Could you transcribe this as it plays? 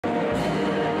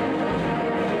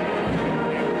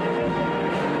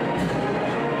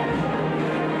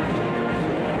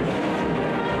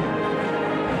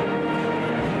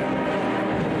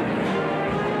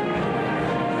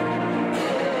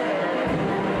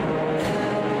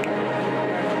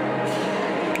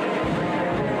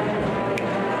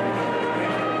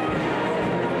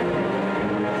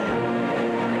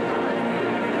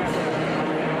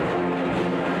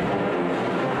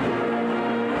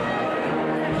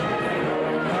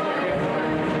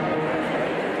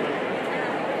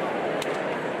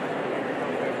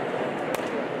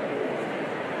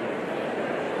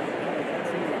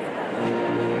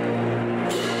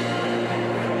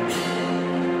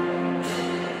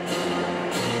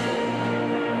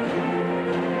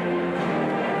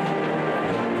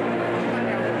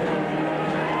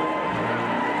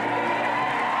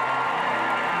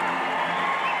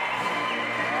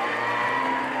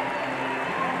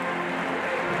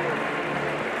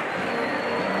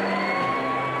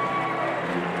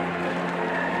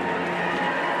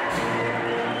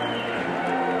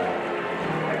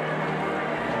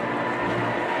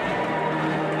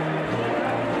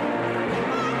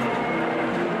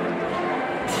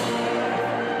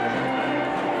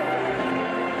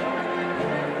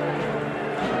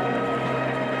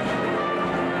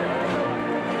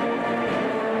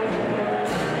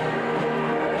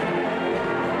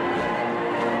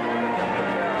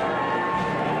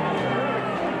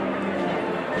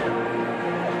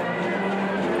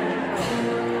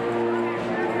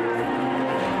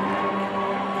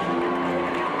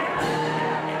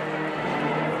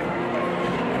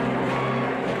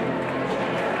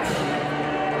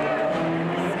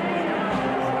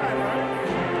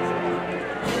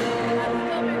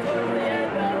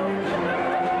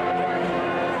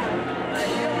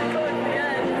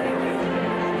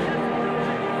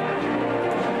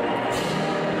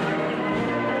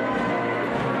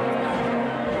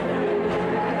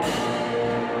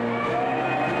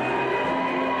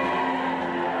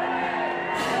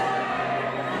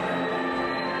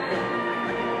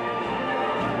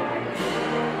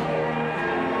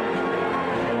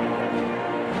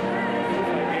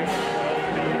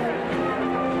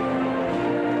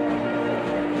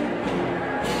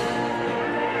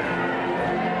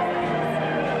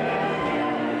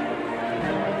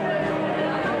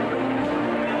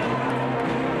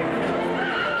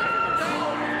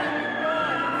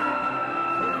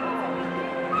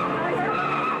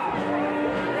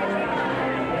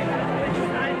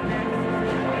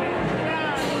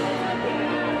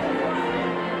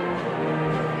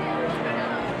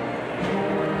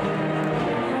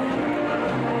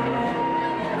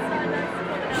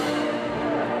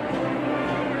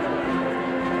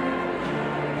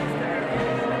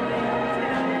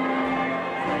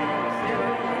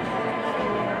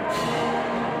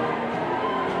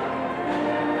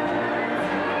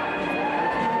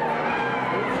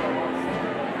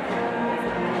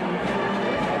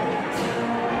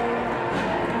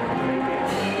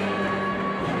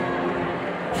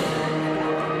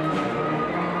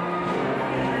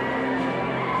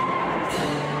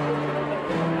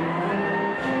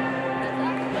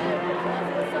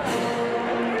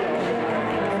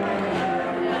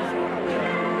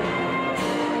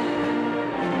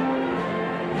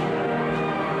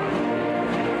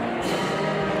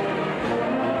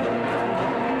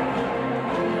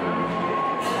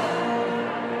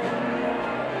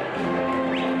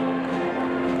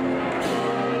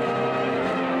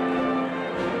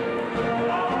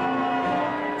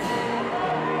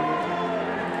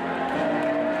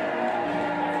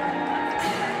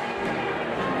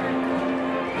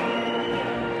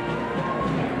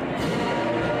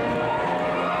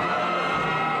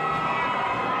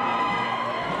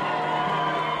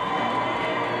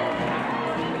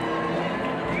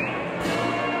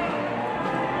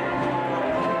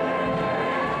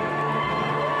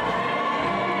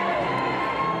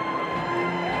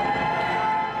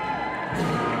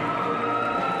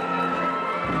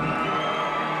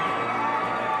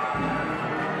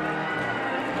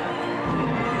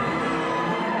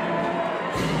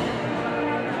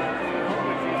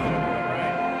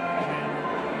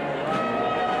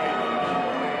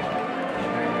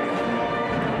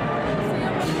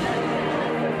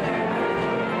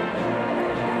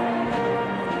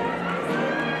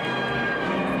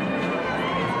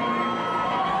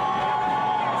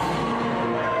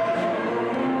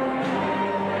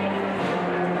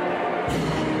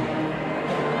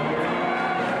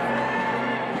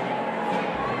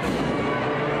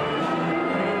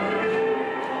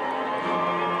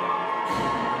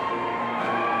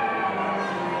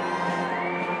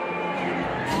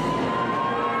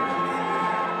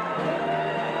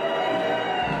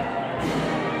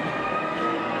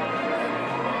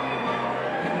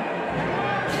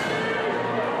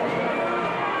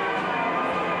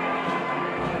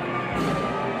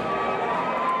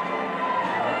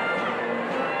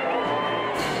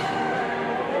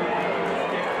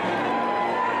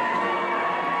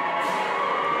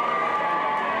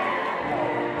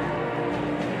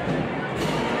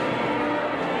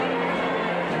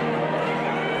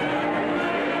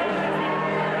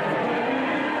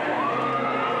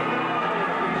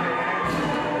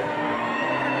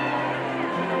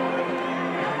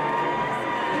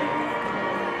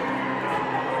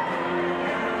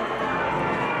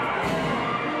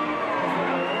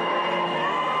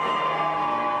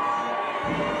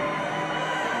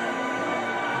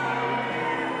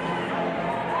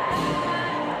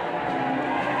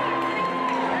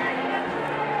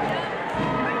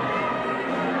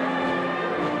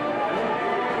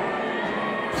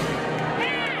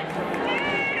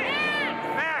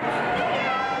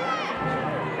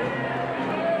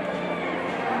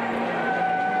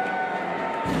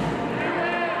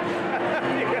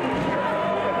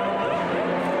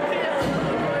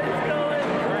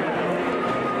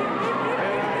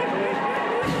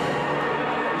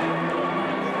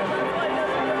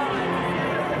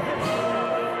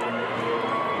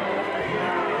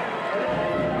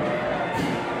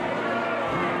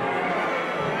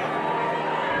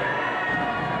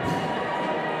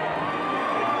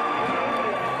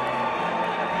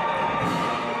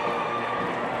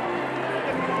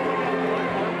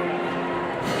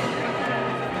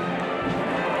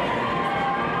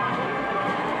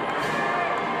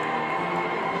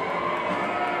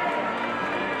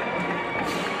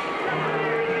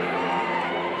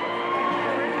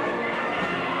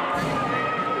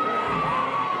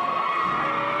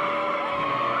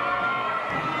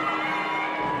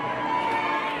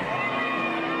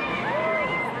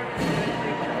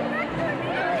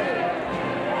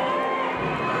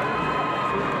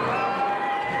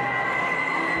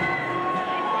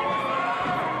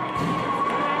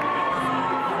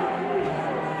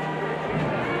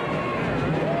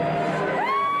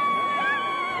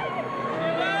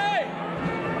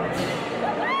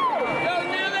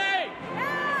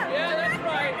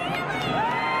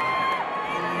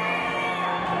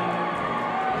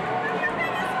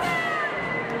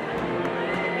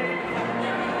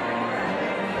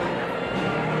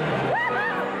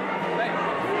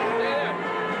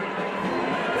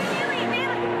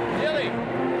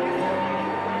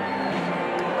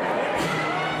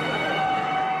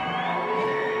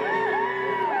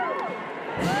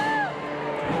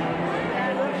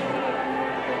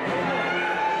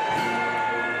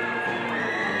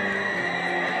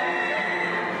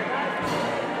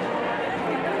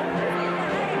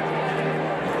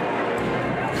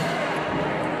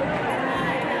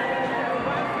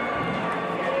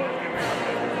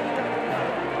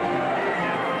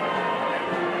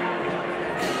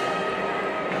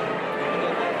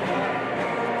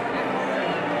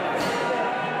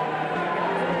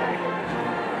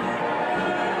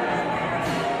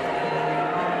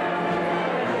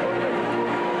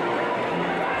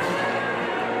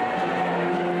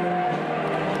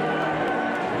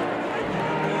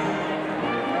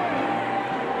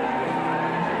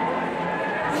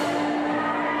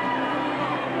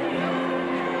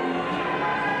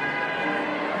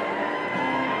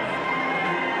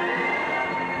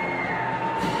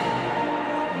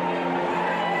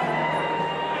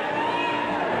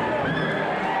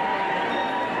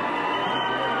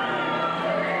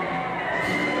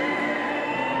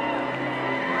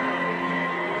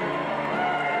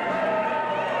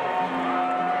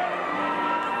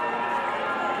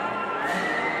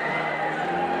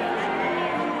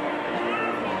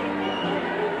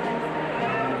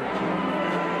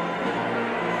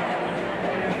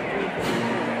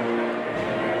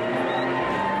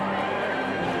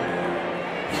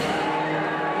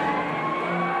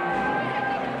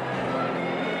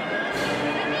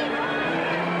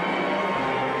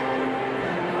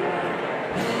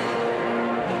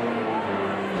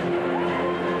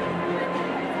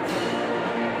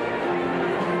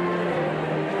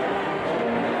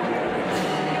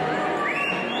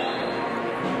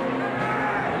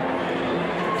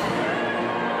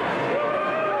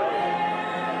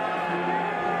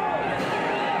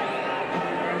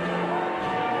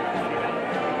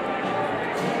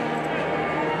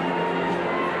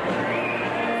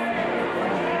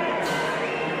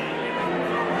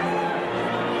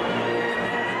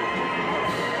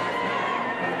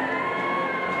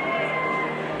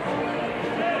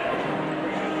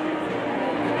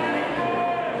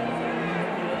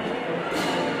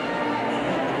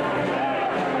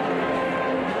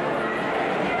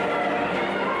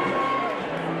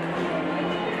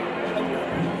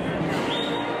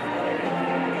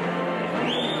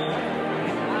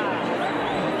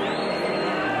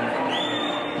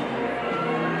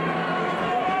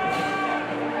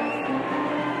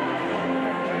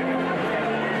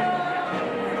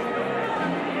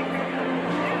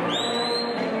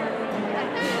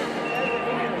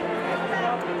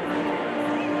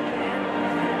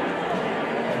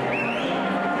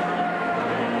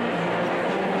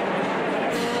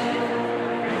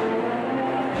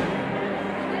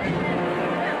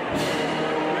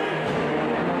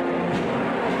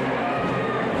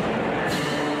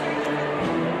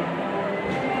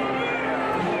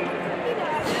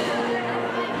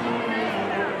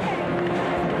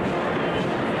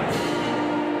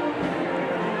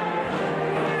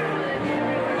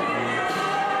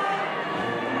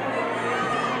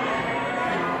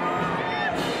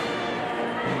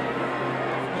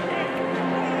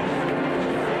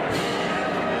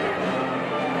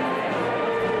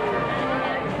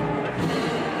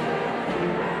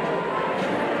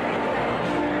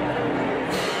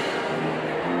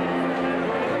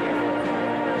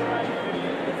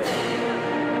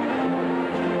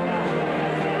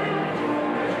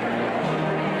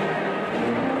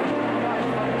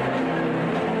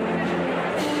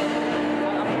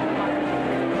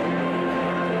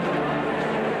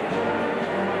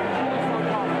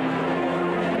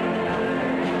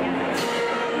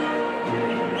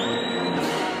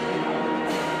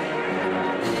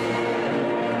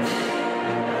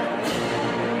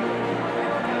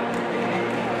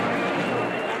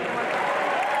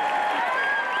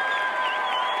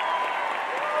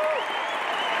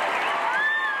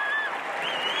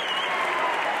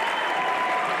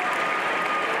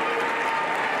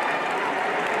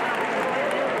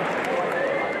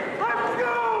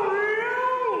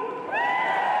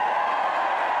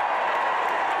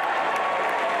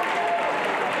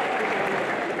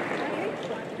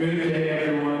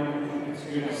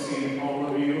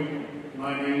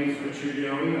I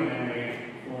am a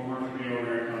former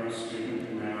Americano student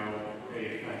and now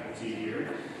a faculty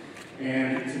here.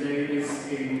 And today is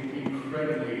an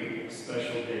incredibly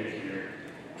special day here.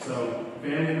 So,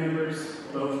 family members,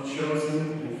 both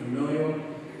chosen and familial,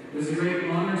 it is a great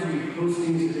honor to be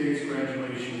hosting today's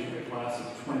graduation for the class of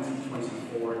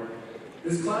 2024.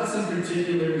 This class in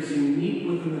particular is unique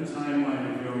within the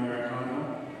timeline of Rio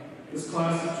Americano. This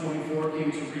class of 24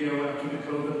 came to Rio after the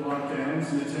COVID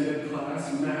lockdowns and attended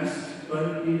class masked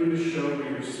but eager to show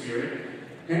Rio spirit,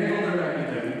 handle their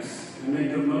academics, and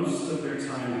make the most of their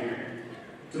time here.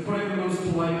 To put it in the most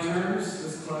polite terms,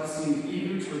 this class seemed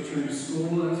eager to return to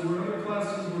school as where other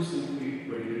classes were simply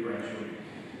ready to graduate.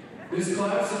 This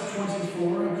class of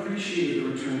 24 appreciated the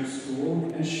return to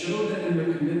school and showed that in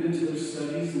their commitment to their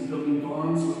studies and building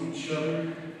bonds with each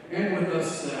other and with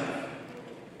us staff.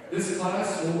 This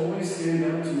class will always stand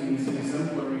out to me as an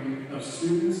exemplary of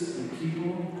students and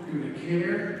people through the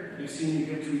care they've seen you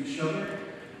give to each other,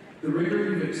 the rigor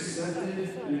you've accepted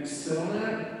and excelled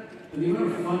at, and the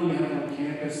amount of fun you have on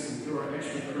campus and through our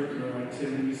extracurricular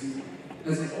activities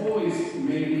has always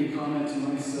made me comment to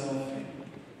myself,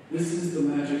 this is the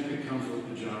magic that comes with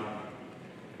the job.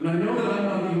 And I know that I'm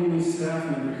not the only staff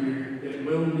member here that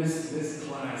will miss this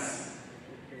class.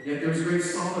 Yet there's great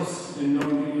solace in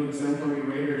knowing that you exemplary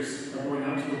Raiders are going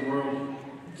out to the world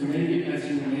to make it as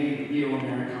you made Rio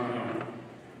Americano.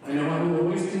 I know I will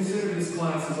always consider this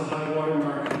class as a high water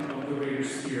mark of the Raiders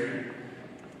spirit.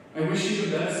 I wish you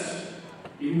the best,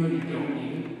 even though you don't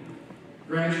need it.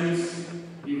 Graduates,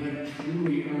 you have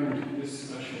truly earned this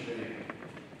special day.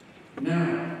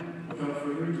 Now, without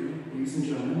further ado, ladies and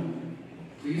gentlemen,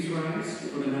 please rise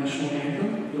for the national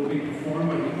anthem that will be performed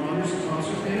by the Honors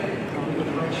Concert Band under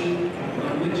the direction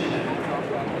of Mitch.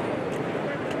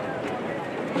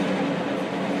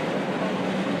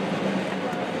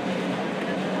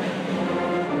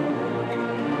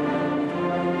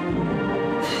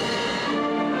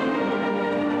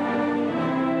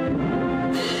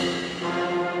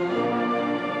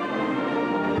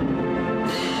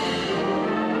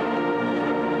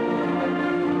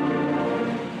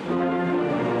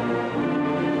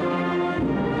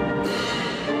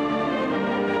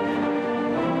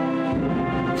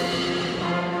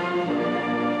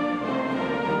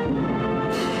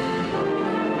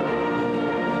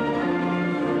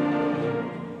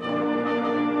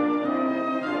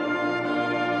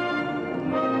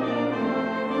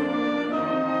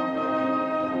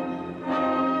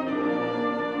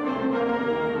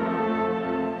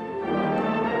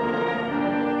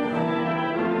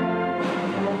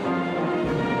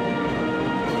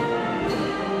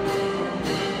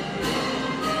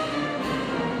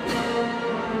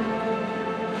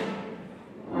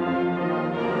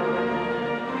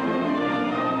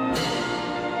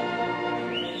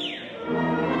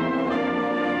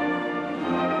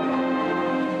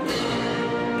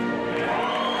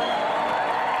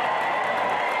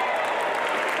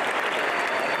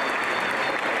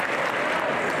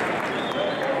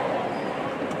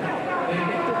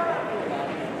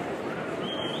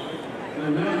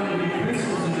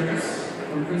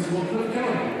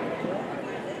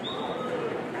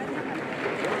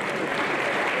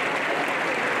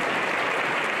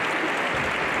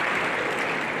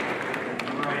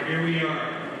 Here we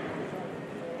are.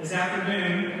 This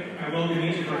afternoon, I welcome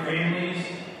each of our families,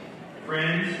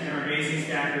 friends, and our amazing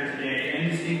staff here today,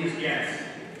 and distinguished guests.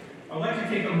 I'd like to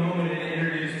take a moment and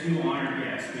introduce two honored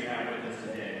guests we have with us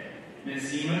today.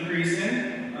 Ms. Seema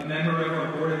Creason, a member of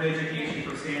our Board of Education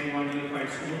for San Juan Unified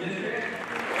School District,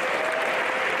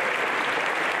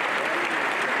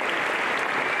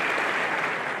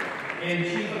 and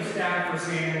Chief of Staff for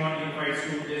San Juan Unified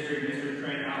School District, Mr.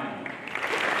 Trent Allen.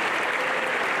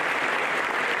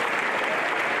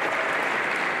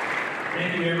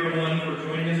 Thank you everyone for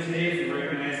joining us today as we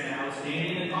recognize the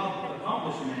outstanding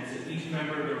accomplishments of each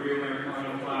member of the Rio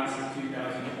Americano class of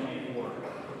 2024.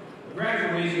 The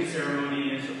graduation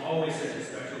ceremony is always such a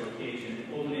special occasion, the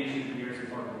culmination of years of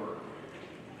hard work.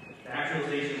 The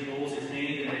actualization of goals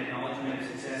attained and the acknowledgement of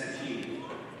success achieved.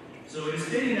 So it is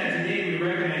fitting that today we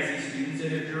recognize these students in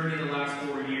their journey the last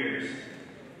 4 years.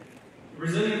 The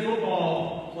Brazilian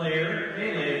football player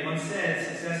Pele once said,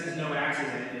 success is no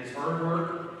accident. It is hard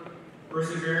work,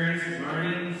 perseverance,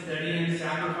 learning, studying,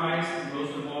 sacrifice, and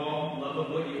most of all, love of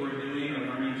what you are doing or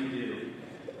learning to do.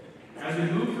 As we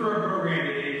move through our program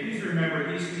today, please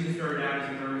remember these students started out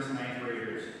as nervous ninth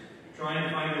graders, trying to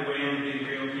find their way on the big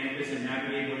Rio campus and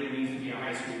navigate what it means to be a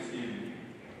high school student.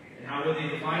 And how would they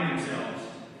define themselves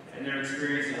and their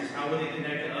experiences? How would they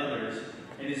connect to others?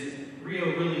 And is Rio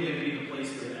really going to be the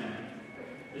place for them?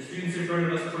 The students in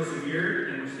front of us persevered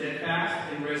and were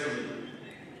steadfast and resolute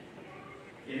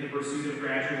in the pursuit of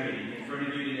graduating in front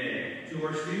of you today. To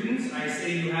our students, I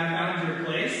say you have found your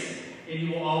place and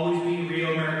you will always be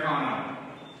Rio Americano.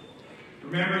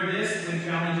 Remember this when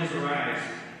challenges arise.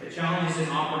 A challenge is an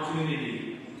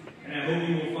opportunity, and I hope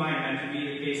you will find that to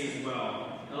be the case as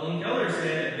well. Ellen Keller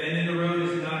said, "A bend in the road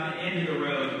is not the end of the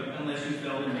road unless you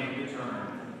fail to make the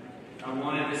turn." I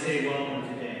wanted to say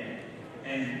welcome today,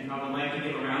 and I would like to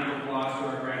give a round of applause to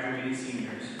our graduating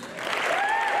seniors.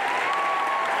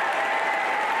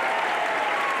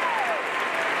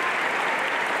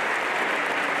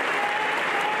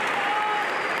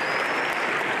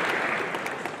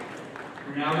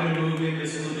 We're now going to move into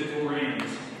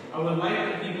salutatoriums. I would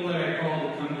like the people that I called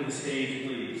to come to the stage,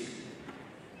 please.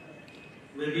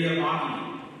 Livia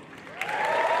Baki.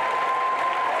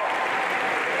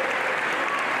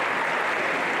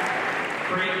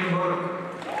 Creighton Burke.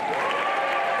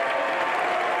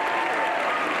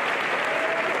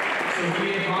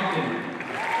 Sophia Compton.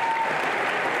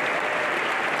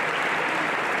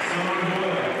 Summer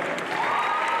Doyle.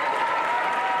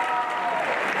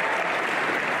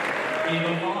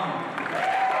 Ava Vaughn.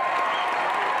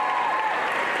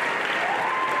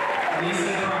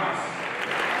 Lisa Cross.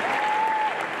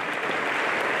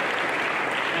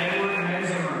 Edward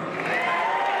Menzimer.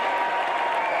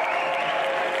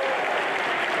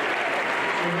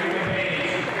 Sharika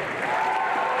Page.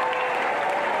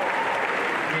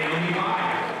 Naomi Bai.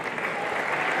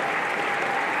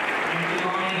 Anthony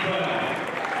Lonnie Coyle.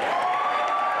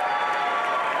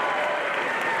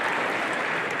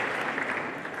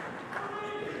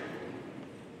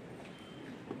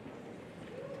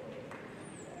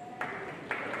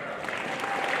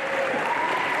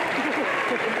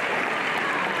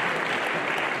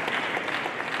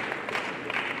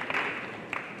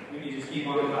 Keep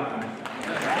on clapping.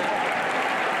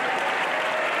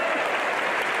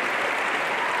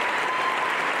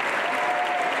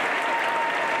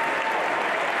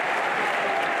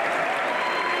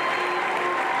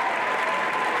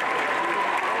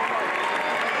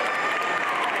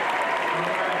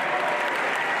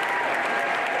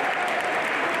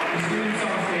 The students on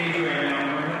stage right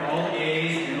now earned all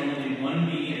A's and only one B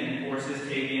in courses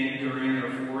taken during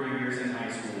their 4 years in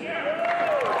high school.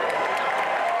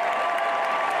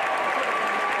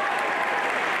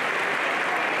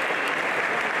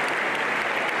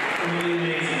 Really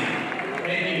amazing.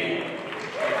 Thank you.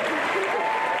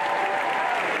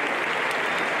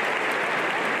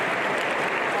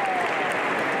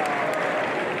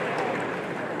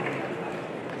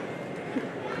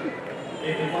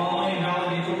 If the following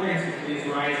valedictorians could please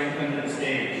rise and come to the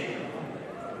stage.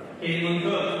 Caitlin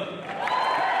Cook.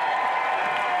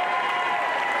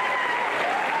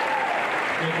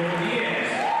 Nicole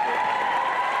Diaz.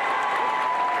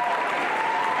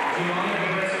 Giovanna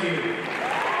Rescue.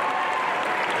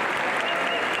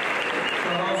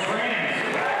 Charles Franz.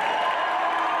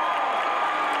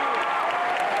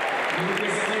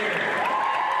 Lucas Lear.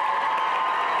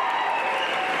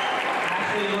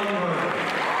 Ashley Lundberg.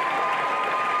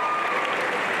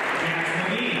 Jackson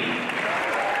Lee.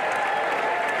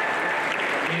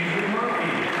 Andrew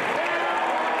Murphy.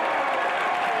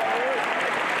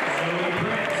 Zoe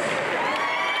Prince.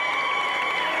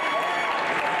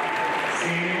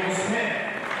 Samuel Smith.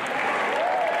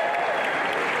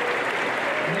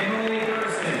 Emily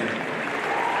Thurston.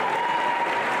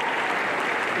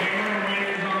 Cameron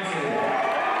Rainer Johnson.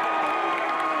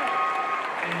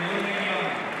 And Lillian Young.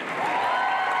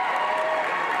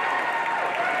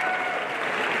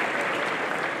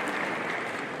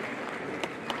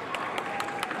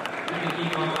 We can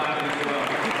keep on clapping as well.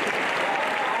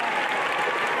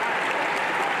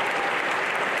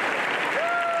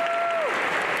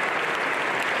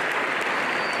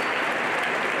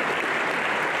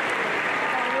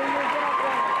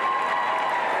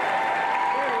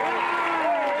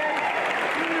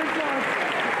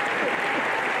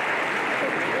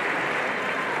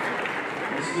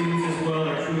 The students as well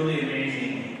are truly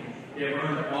amazing. They have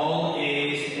earned all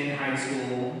A's in high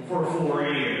school for 4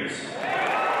 years.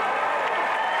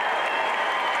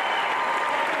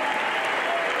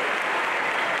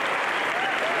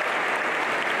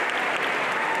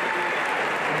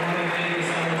 I want to thank the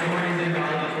salutatorians and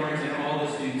valedictorians and all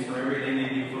the students for everything they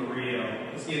do for Rio.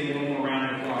 Let's give them one more round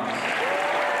of applause.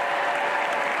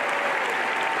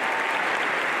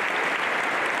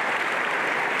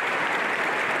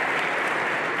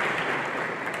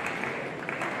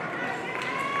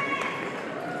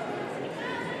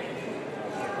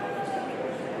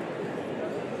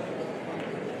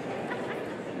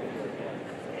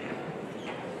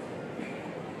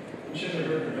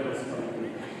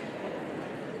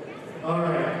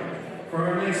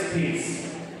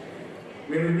 piece.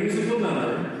 We have a musical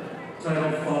number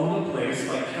titled Fall into Place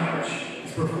by Couch.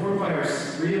 It's performed by our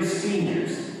Rio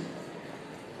seniors.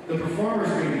 The performers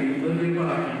are going to be Olivia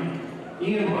Baki,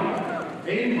 Ian Bach,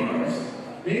 Aiden Barnes,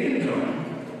 Nathan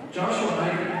Dolan, Joshua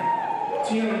Eichen,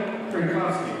 Tina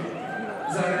Frankowski,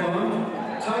 Zach Long,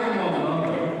 Tiger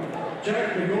Maldonado,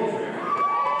 Jack McGoldrick,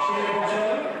 Shane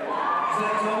Bocella,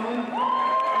 Zach Tomlin,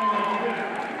 and Mikey Witt.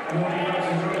 I hope you guys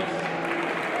enjoy this.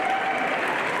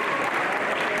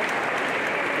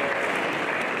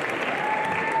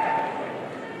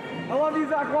 I love you,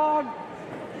 Zach Long.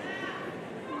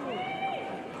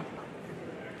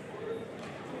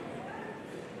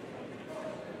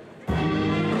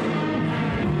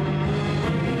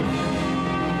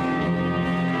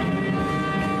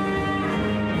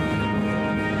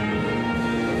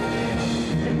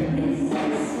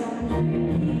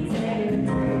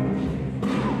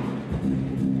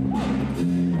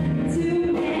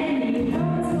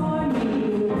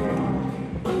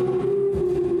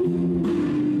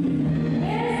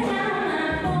 Yes,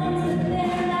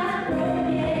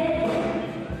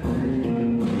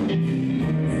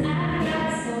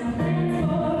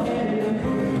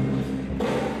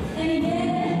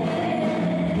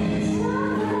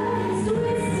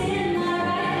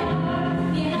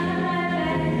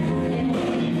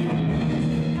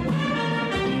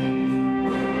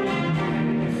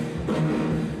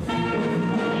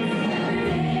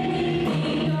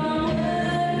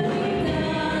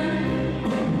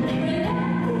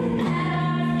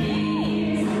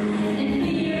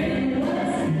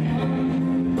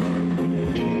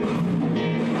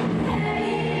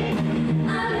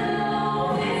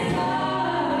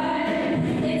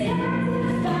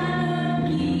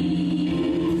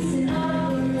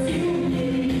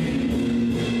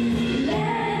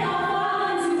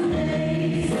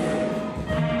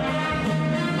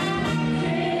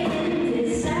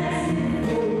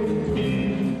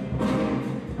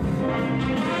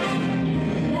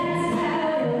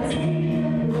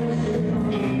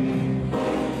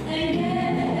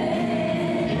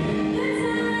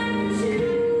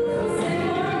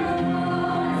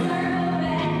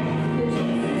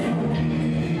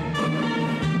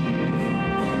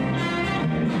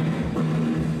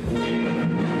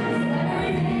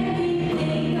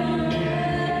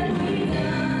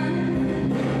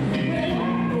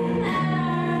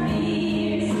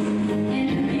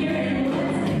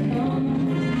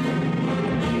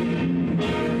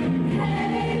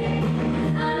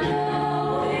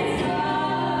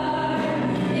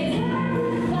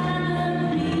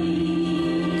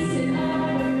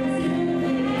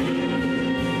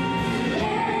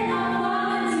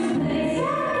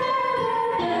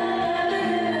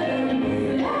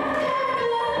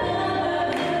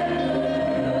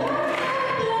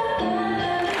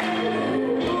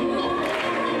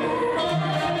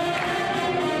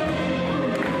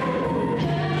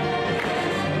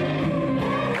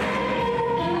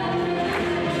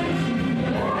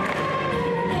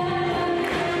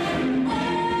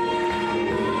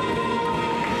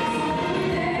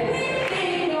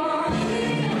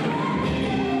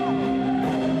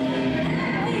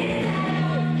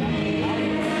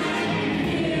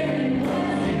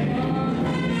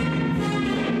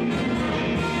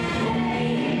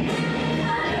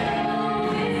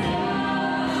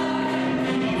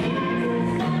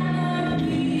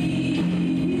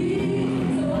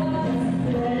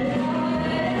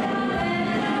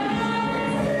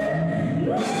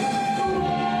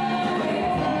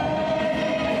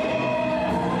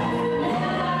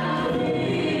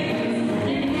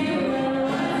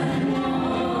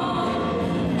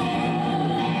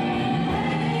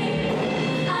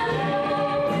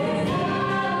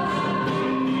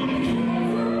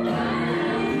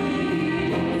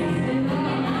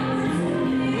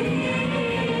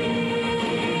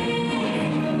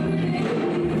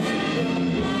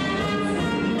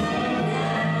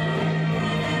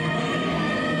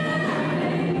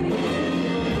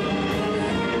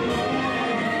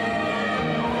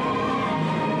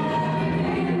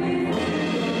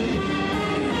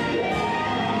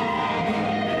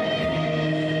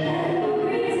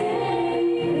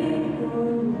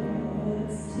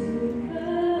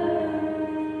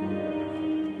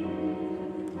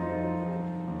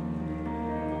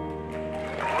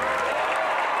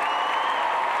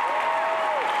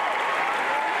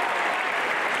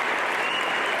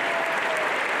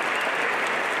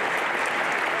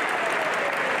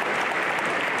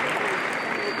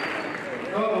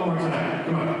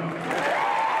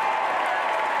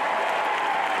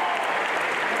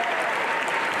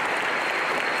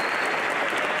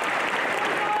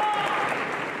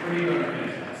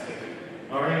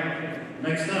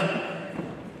 Next up,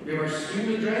 we have our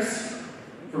student address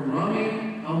from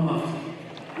Rami Al-Mufti.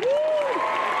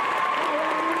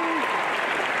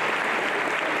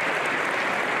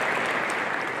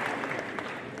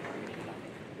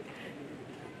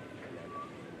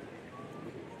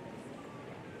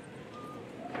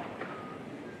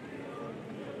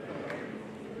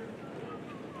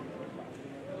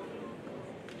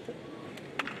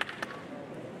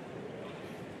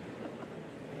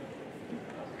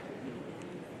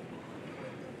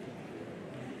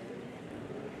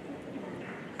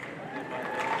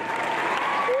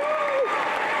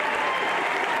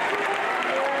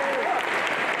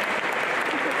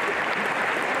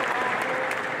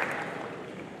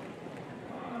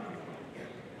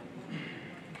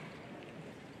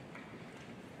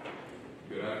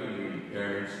 Good afternoon,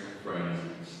 parents, friends,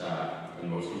 staff, and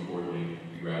most importantly,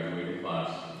 the graduating class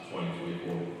of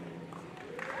 2024.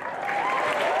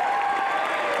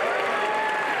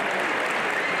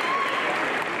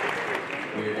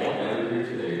 We have all gathered here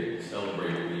today to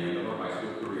celebrate the end of our high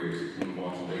school careers and move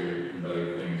on to bigger and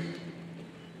better things.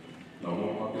 No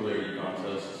more popularity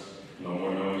contests, no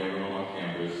more knowing everyone on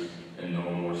campus, and no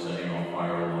more setting off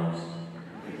fire alarms.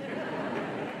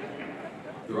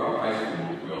 Throughout high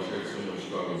school, we all shared similar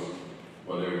struggles,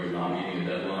 whether it was not meeting a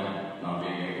deadline, not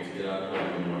being able to get out of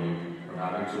bed in the morning, or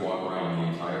having to walk around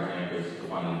the entire campus to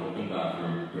find an open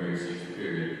bathroom during 6th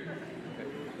period.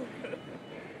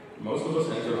 Most of us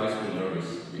entered high school nervous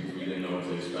because we didn't know what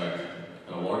to expect,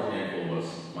 and a large handful of us,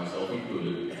 myself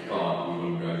included, thought we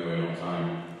wouldn't graduate on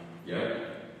time. Yet,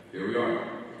 here we are,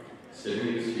 sitting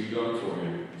in this huge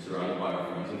auditorium, surrounded by our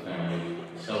friends and family,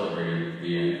 celebrating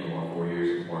the end of our 4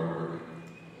 years of hard work.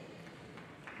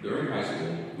 During high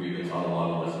school, we've been taught a lot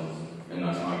of lessons, and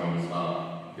that's not going to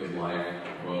stop, because life,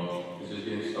 well, is just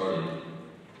getting started.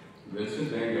 Vincent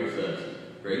Van Gogh says,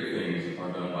 great things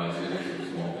are done by a series of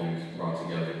small things brought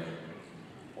together.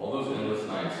 All those endless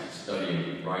nights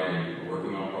studying, writing, or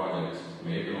working on projects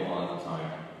may have been a lot at the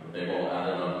time, but they've all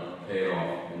added up, paid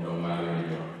off, and don't matter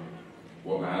anymore.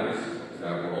 What matters is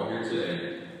that we're all here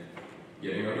today,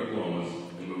 getting our diplomas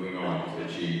and moving on to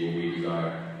achieve what we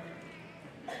desire.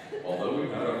 Although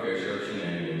we've had our fair share of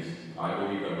shenanigans, I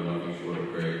believe that we're nothing short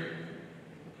of great.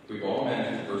 We've all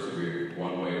managed to persevere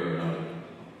one way or another.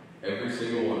 Every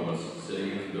single one of us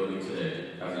sitting in this building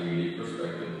today has a unique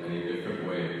perspective and a different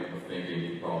way of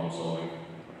thinking and problem solving.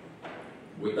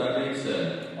 With that being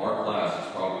said, our class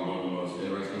is probably one of the most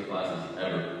interesting classes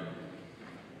ever.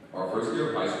 Our first year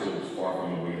of high school was far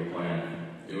from what we had planned.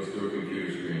 It was through a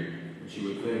computer screen, which you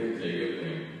would think is a good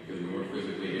thing, because we weren't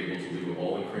physically able to do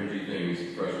all the cringy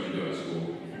things freshmen do at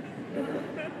school.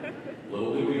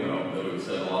 Little did we know that it would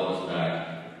set a lot of us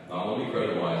back, not only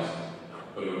credit-wise,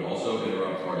 but it would also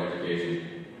interrupt our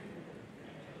education.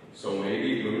 So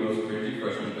maybe doing those cringy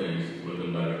freshman things would have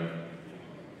been better.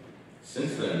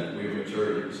 Since then, we've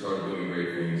matured and started doing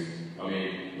great things. I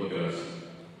mean, look at us.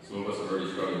 Some of us have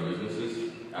already started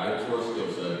businesses, added to our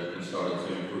skill set, and started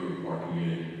to improve our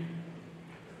community.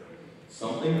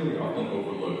 Something that we often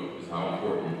overlook is how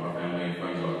important our family and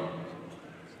friends are.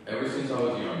 Ever since I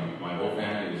was young, my whole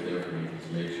family was there for me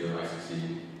to make sure I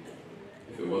succeed.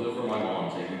 If it wasn't for my mom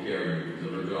taking care of me because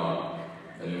of her job,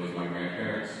 then it was my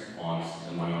grandparents, aunts,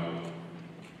 and my uncle.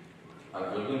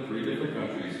 I've lived in 3 different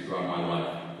countries throughout my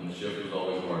life, and the shift was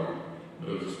always hard, but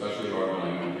it was especially hard when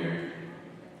I moved here.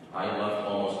 I left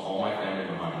almost all my family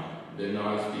behind, didn't know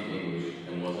how to speak English,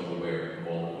 and wasn't aware of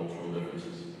all the cultural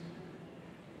differences.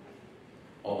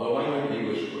 Although I learned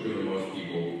English quicker than most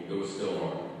people, it was still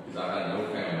hard, because I had no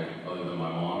family other than my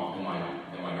mom and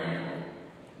my grandfather,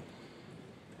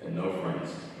 and no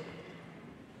friends.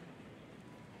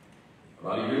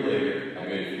 About a year later, I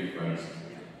made a few friends.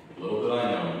 Little did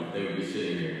I know they would be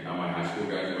sitting here at my high school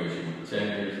graduation 10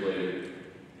 years later.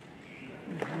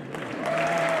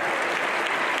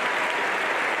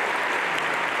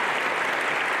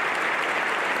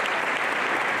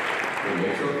 What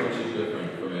makes our friendship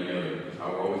different from any other is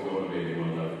how we're always motivating one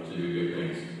another to do good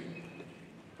things.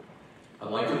 I'd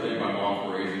like to thank my mom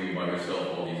for raising me by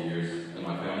herself all these years, and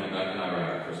my family back in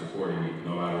Iraq for supporting me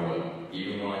no matter what,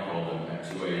 even when I called them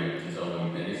at 2 a.m. to tell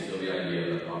them any silly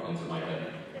idea that popped into my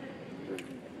head.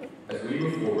 As we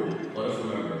move forward, let us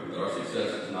remember that our success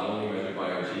is not only measured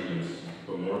by our achievements,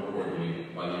 but more importantly,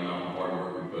 by the amount of hard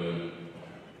work we put in.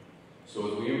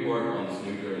 So as we embark on this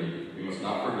new journey, we must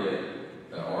not forget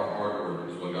that our hard work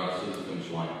is what got us to the finish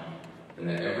line, and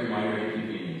that every minor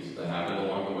inconvenience that happened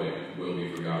along the way will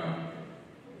be forgotten.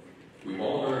 We've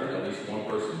all heard at least one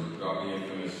person drop the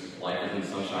infamous "life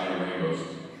isn't sunshine and rainbows,"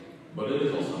 but it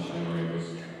is all sunshine and rainbows.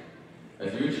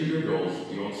 As you achieve your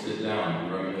goals, you won't sit down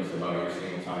and reminisce about every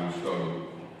single time you struggled.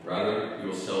 we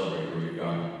will celebrate where we've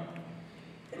gone,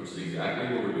 which is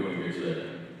exactly what we're doing here today.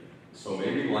 So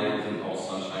maybe life isn't all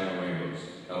sunshine and rainbows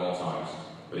at all times,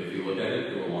 but if you look at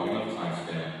it through a long enough time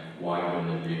span, why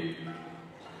wouldn't it be?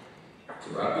 To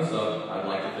wrap this up, I'd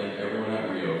like to thank everyone at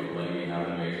Rio for letting me have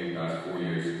an amazing past 4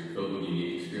 years filled with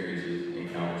unique experiences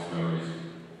and countless memories.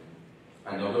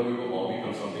 I know that we will all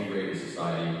become something great in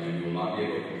society, and we will not be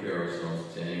able to compare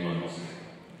ourselves to anyone else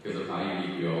because of how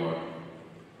unique we all are.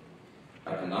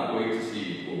 I cannot wait to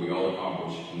see what we all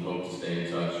accomplish and hope to stay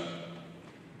in touch.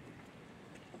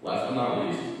 Last but not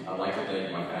least, I'd like to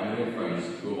thank my family and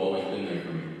friends who have always been there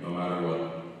for me, no matter what.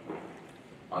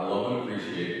 I love and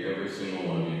appreciate every single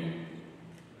one of you.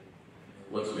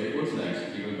 Let's make what's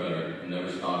next even better and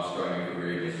never stop striving for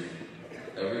greatness.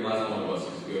 Every last one of us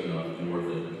is good enough and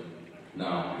worth it.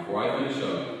 Now, before I finish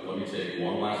up, let me take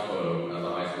one last photo as a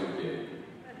high school kid.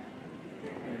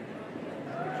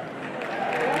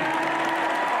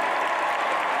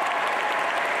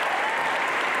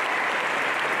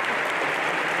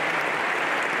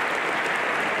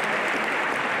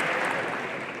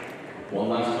 One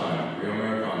last time, Rio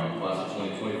Americano, class of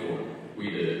 2024.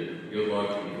 We did it. Good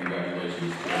luck and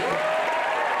congratulations to you.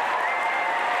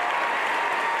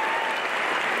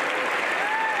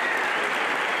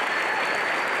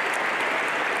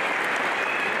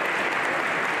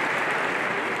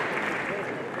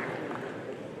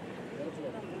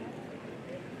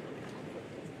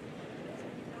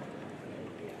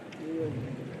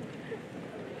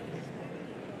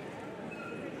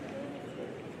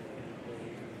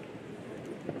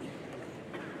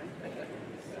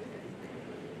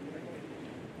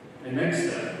 And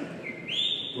next up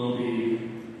will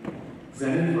be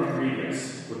Zenon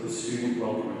Rodriguez with the student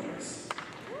welcome address.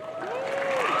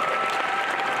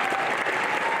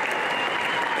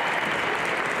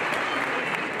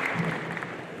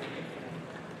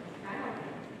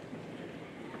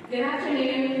 Good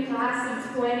afternoon, class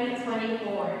of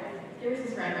 2024. Here's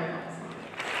his grandma.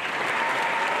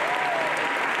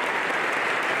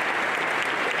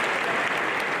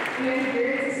 We are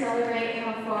here to celebrate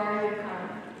how far you've come.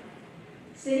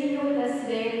 Sitting here with us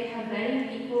today, we have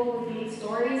many people with unique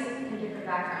stories and different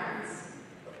backgrounds.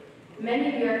 Many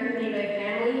of you are accompanied by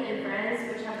family and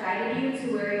friends which have guided you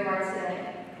to where you are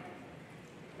today.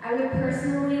 I would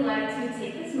personally like to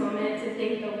take this moment to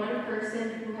thank the one person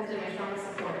who has been my strongest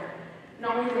supporter,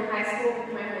 not only through high school,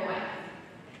 but my whole life.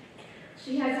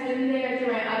 She has been there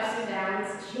through my ups and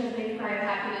downs. She has made me cry of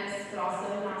happiness, but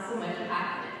also not so much of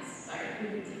happiness. Sorry.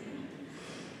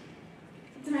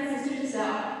 To my sister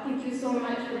Giselle, thank you so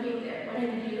much for being there when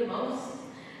I needed you the most.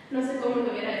 No sé cómo lo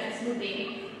hubiera hecho sin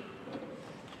ti.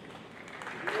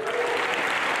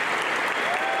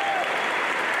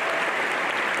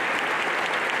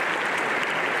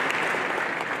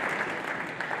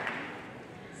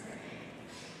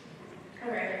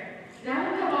 Alright, now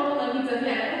that we have all the love we done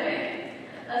out of the way,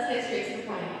 let's get straight to the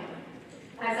point.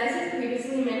 As I said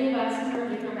previously, many of us come from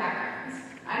different backgrounds.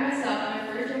 I myself am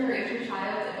a first-generation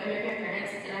child of immigrant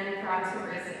parents, and I'm proud to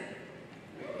embrace it.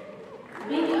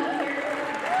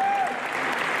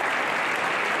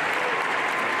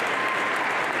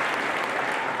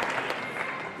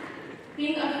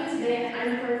 Being up here today, I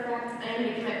know for a fact I am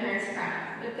making my parents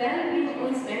proud. But then, being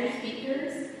only Spanish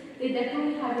speakers, they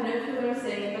definitely have no clue what I'm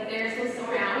saying, but they're still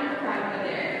around the crowd over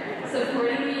there,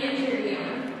 supporting me and cheering me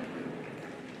on.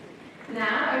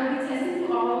 Now, I will be testing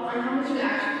you all on how much you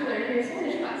actually learn in your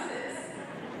Spanish classes.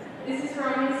 This is for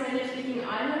all my Spanish-speaking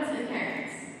audience and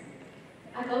parents.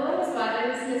 A todos los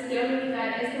padres les quiero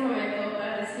dedicar este momento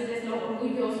para decirles lo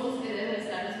orgullosos que deben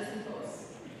estar de sus hijos.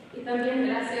 Y también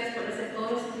gracias por hacer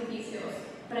todos los sacrificios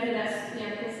para ayudar a sus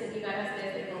estudiantes a llegar hasta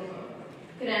este punto.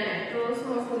 Créanme, todos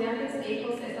como estudiantes e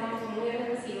hijos estamos muy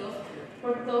agradecidos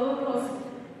por todos los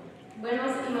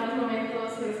buenos y malos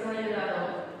momentos que nos han ayudado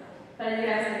para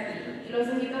llegar hasta aquí. Y los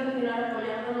invito a continuar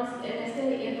apoyándonos en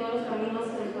este y en todos los caminos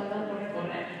que nos faltan por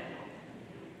recorrer.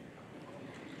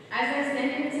 As I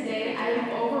stand here today, I am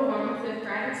overwhelmed with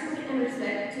gratitude and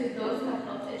respect to those who have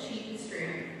helped achieve this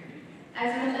dream.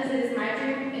 As much as it is my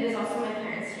dream, it is also my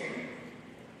parents' dream.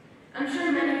 I'm sure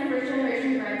many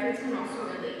first-generation graduates can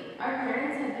also relate. Our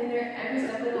parents have been there every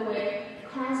step of the way,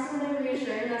 constantly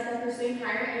reassuring us that pursuing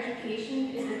higher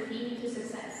education is the key to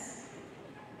success.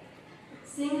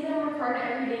 Seeing them work hard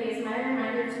every day is my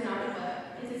reminder to not give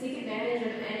up and to take advantage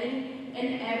of any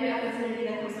and every opportunity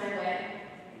that comes my way.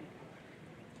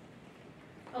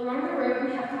 Along the road,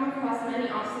 we have come across many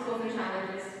obstacles and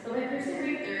challenges, but by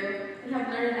persevering through, we have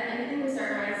learned that anything we set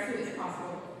our minds to is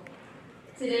possible.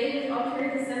 Today, we all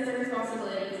carry the sense of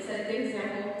responsibility to set a good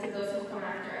example to those who will come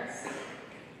after us.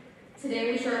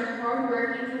 Today, we show our hard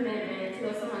work and commitment to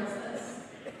those amongst us.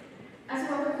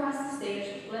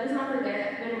 let us not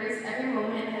forget but embrace every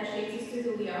moment that shapes us to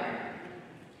who we are.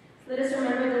 Let us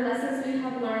remember the lessons we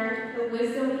have learned, the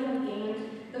wisdom we have gained,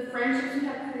 the friendships we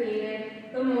have created,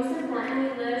 but most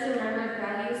importantly, let us remember the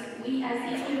values we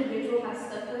as each individual have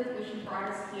stuck with, which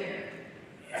brought us here.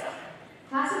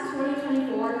 Class of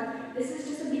 2024, this is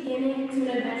just a beginning to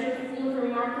an adventure full of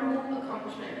remarkable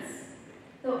accomplishments.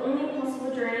 The only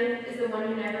possible journey is the one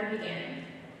you never began.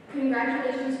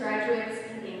 Congratulations, graduates,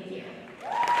 and thank you.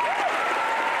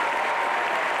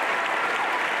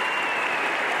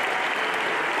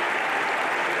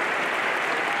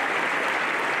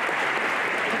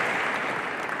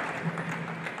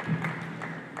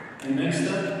 And next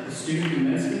up, the student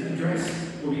commencement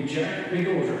address will be Jack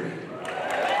McGoldrick.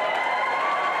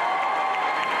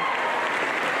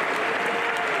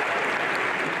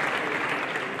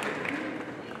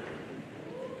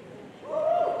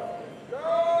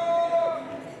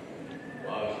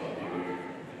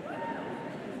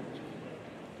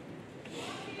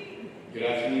 Good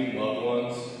afternoon, loved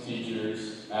ones,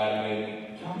 teachers,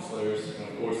 admin, counselors, and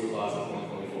of course the class of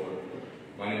 2024.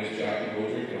 My name is Jack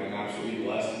McGoldrick, and I'm absolutely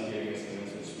blessed to be giving this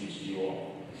commencement speech to you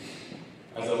all.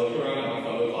 As I look around at my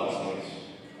fellow classmates,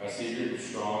 I see a group of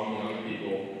strong, young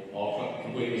people, all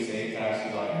completing the same tasks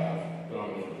as I have, but on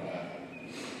a different path.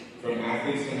 From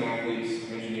athletes to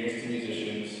athletes, engineers to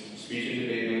musicians, speech and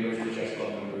debate members to chess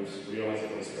club members, Rio has a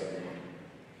place for everyone.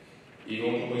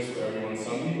 Even with a place for everyone,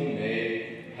 some people may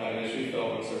have initially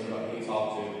felt uncertain about who to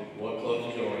talk to, what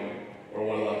club to join, or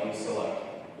what elective to select.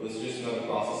 But this is just another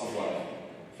process of life,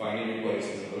 finding your place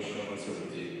in the ocean of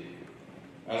uncertainty.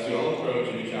 As we all approach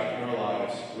a new chapter in our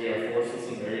lives, we are forced with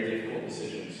some very difficult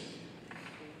decisions.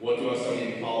 What do I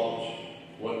study in college?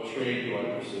 What trade do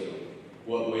I pursue?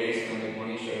 What ways can I make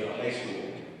money straight out of high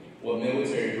school? What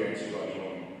military branch do I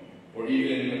join? Or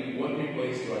even, what new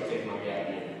place do I take my gap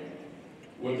year?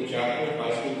 With the chapter of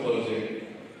high school closing,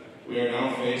 we are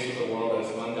now faced with a world that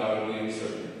is undoubtedly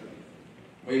uncertain.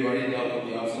 We've already dealt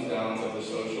with the ups and downs of the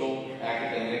social,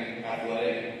 academic,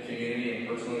 athletic, community, and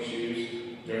personal issues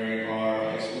during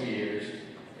our high school years,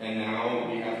 and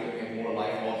now we have to make more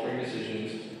life-altering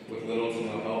decisions with little to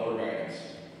no help or guidance.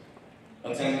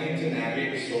 Attempting to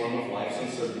navigate the storm of life's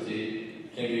uncertainty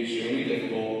can be extremely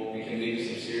difficult and can lead to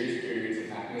some serious periods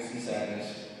of happiness and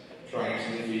sadness, triumphs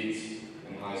and defeats,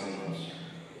 and highs and lows.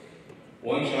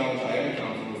 One challenge I have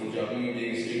encountered was the juggling of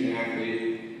being a student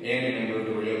athlete and a member of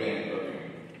the Rio band program.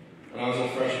 When I was a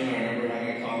freshman, I remember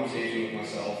having a conversation with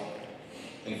myself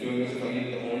and feeling as if I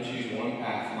needed to only choose one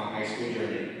path for my high school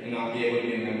journey and not be able to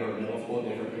be a member of multiple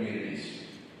different communities.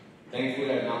 Thankfully,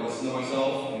 I did not listen to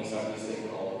myself and decided to stick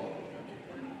with all of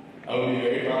it. I would be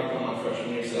very proud of my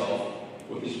freshman year self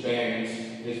with his bangs,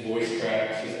 his voice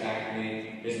cracks, his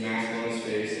acne, his mask on his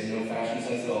face, and no fashion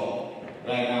sense at all.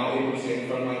 But I am now able to stand in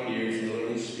front of my peers and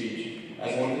deliver this speech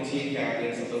as one of the team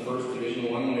captains of the first Division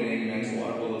I winning men's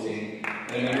water polo team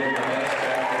and a member of the highest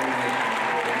draft organization.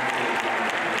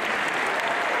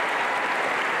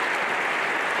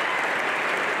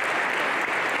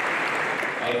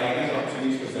 I have had these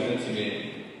opportunities presented to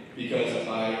me because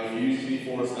I refused to be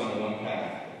forced down one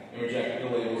path and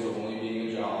rejected the labels of only being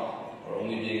a job or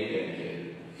only being a band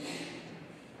kid.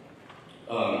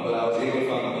 But I was able to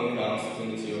find my own balance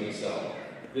between the two and excel.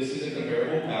 This is a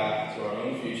comparable path to our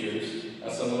own futures,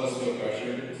 as some of us feel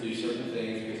pressured to do certain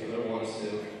things because others want us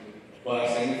to. But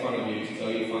I stand in front of you to tell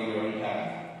you to find your own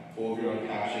path, full of your own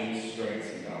passions,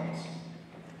 strengths, and talents.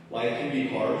 Life can be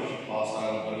harsh,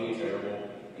 hostile, and utterly terrible,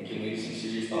 and can lead to some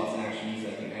serious thoughts and actions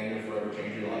that can end or forever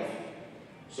change your life.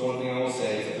 So one thing I will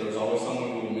say is that there is always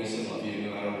someone who will miss and love you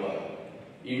no matter what.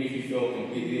 Even if you feel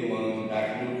completely alone and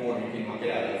back into a corner you cannot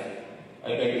get out of, I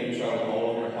beg that you try with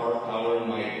all of your heart, power, and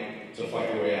might to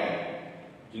fight your way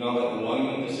out. Do not let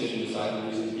one decision decide the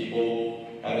reason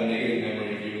people have a negative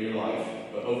memory of you in your life,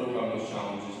 but overcome those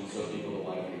challenges and show people the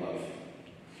light of your life.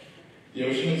 The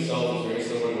ocean itself is very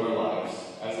similar to our lives,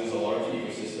 as is a large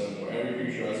ecosystem where every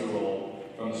creature has a role,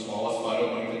 from the smallest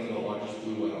phytoplankton to the largest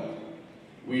blue whale.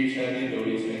 We each have the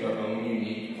ability to make our own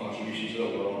unique contribution to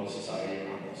the world and the society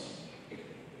around us.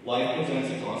 Life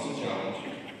presents a constant challenge.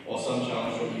 While some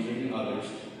challenges are easier than others,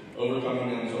 overcoming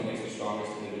them is what makes us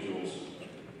strongest individuals.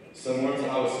 Similar to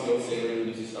how a skilled sailor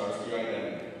uses stars to guide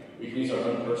them, we can use our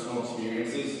own personal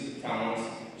experiences, talents,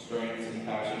 strengths, and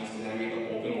passions to navigate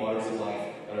the open waters of life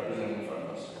that are presented in front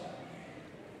of us.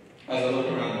 As I look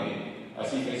around me, I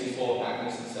see faces full of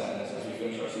happiness and sadness as we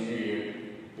finish our senior year,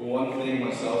 but one thing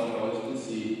myself and others can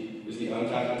see is the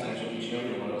untapped potential each and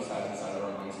every one of us has inside of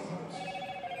our minds and hearts.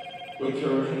 With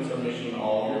courage and determination in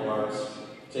all of your hearts,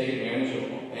 take advantage of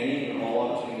any and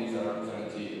all opportunities that are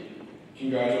presented to you.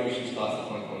 Congratulations, class of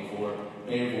 2024.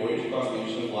 may your voyage across the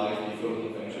ocean of life be filled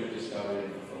with adventure, discovery,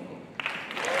 and fulfillment.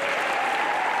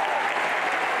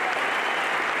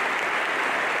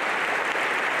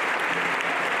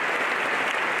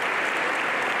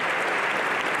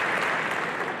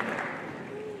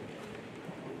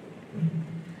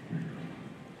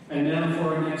 And now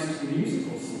for our next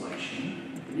musical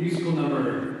selection, the musical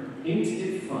number Ain't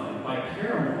It Fun by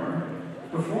Paramore,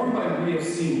 performed by Rio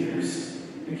Seniors,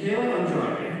 Michaela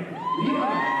Andrade,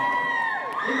 Leon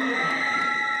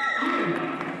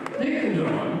Nathan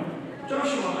Dawn,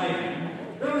 Joshua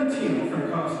Eichen, Valentino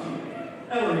Frankowski,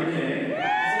 Ellery Kay,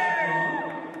 Zach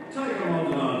Long, Tycho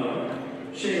Maldonado,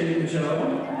 Shaylee Pacello,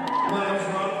 Miles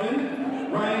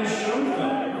Rothman, Ryan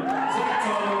Schoenfelder, Zach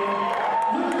Tony,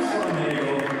 Lucas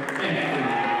Romeo, and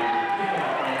Anthony.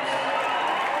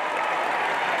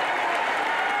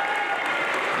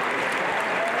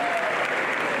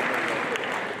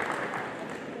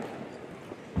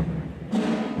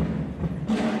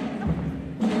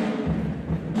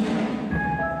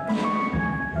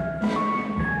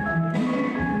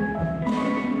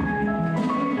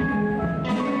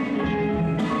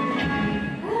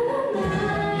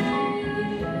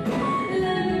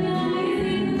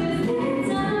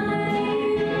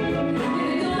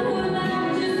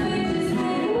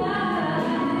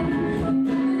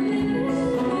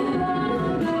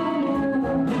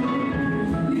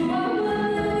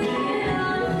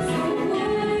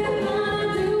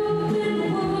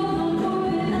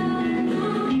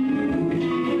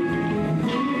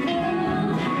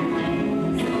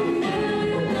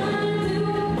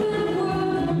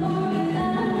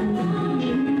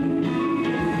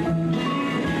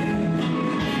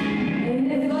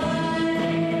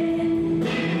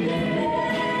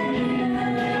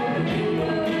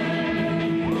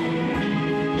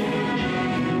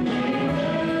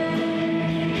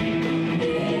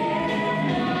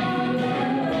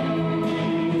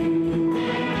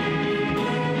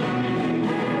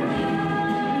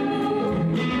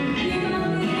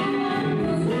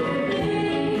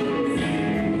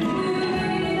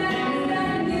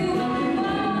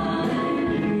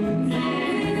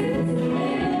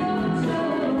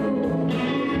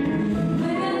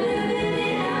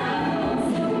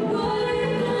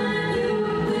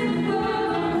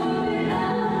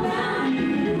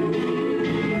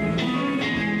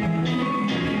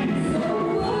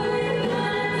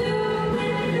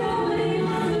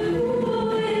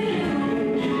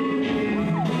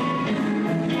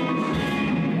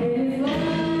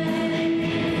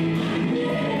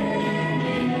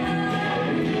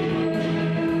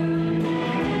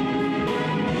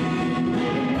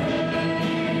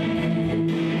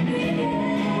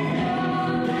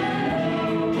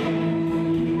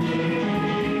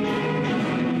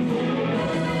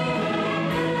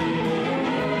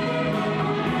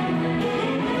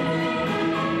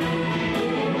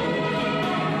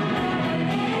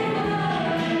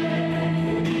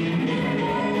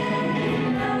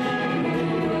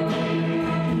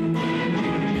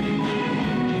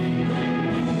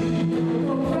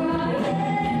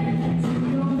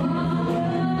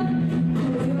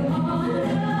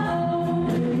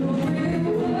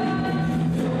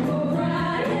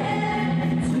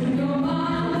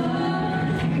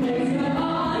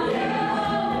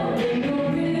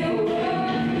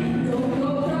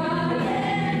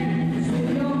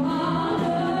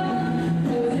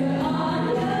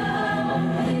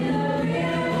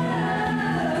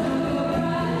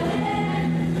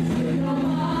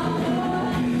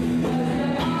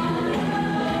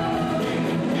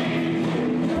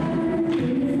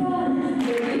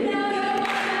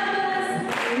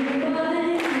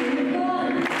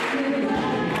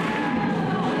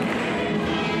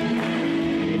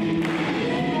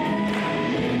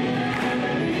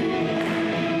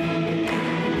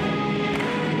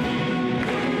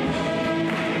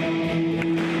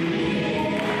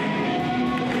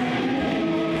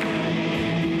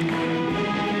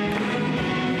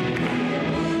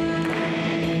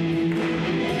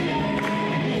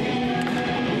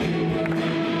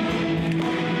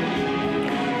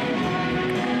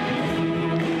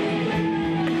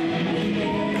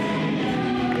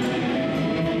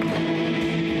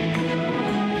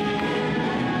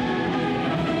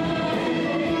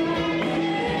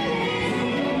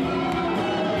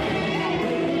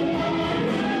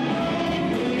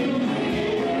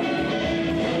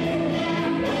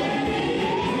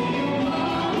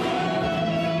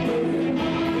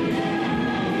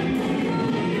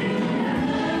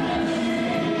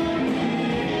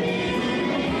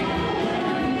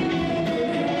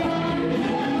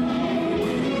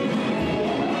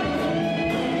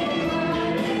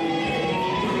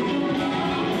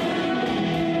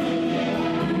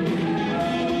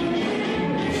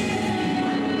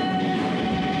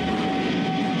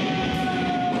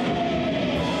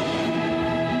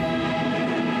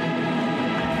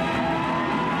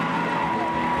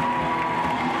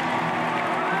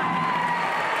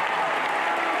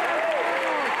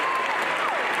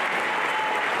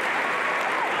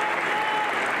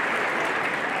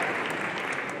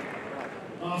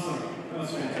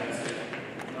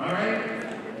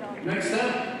 Next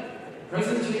up,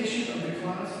 presentation of the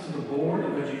class to the Board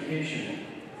of Education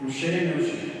from Shay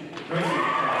Notion, President of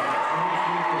Class of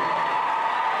 2024.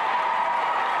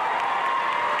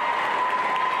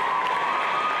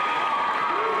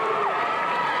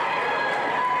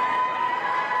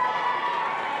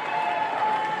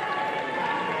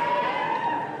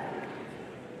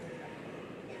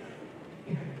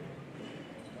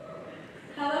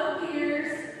 Hello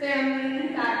peers, family,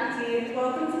 and faculty.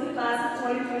 Welcome to the class of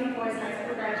 2024's high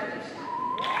school graduation.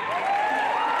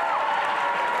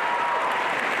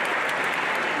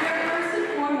 We are first and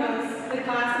foremost the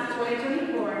class of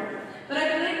 2024, but I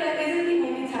believe that isn't the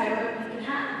only title that we can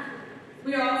have.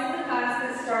 We are also the class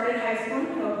that started high school in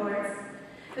cohorts,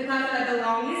 the class that had the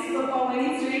longest football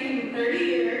winning streak in 30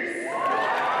 years,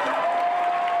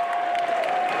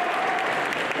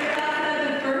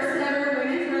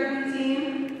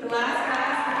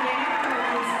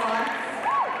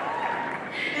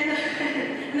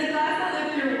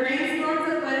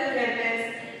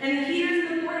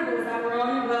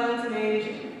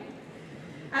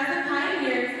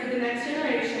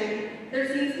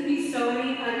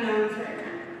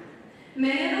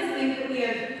 many of us think that we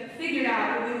have figured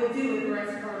out what we will do with the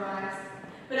rest of our lives.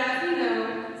 But as we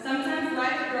know, sometimes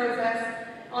life throws us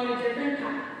on a different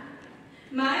path.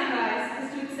 My advice is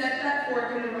to accept that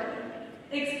fork in the road.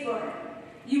 Explore.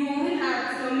 You only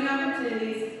have so many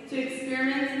opportunities to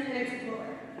experiment and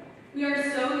explore. We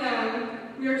are so young,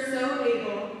 we are so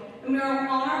able, and we are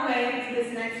on our way to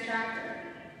this next chapter.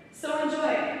 So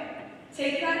enjoy it.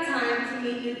 Take that time to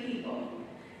meet new people.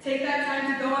 Take that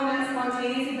time to go on that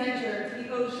spontaneous adventure to the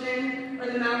ocean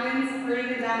or the mountains or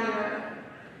even down the road.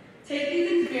 Take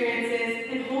these experiences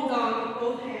and hold on with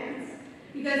both hands,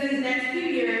 because these next few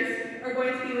years are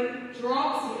going to be what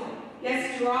drops you,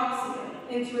 yes, drops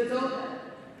you, into adulthood.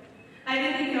 I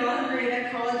think we can all agree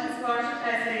that college and scholarship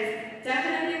essays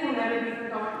definitely will never be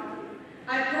forgotten.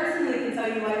 I personally can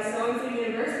tell you why so-and-so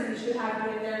university should have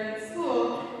me in their new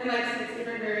school in like 6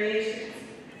 different variations.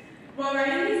 While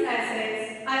writing these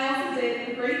essays, I also did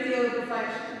a great deal of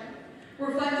reflection.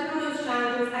 Reflecting on those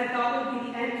challenges I thought would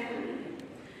be the end for me.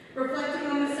 Reflecting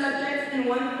on the subjects and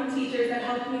wonderful teachers that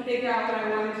helped me figure out what I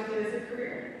wanted to do as a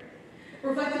career.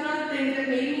 Reflecting on the things that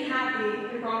made me happy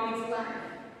and brought me to life.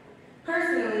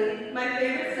 Personally, my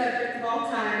favorite subject of all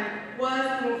time was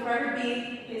and will forever be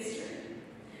history.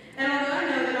 And although I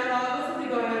know that not all of us will be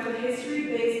going on to a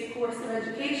history-based course of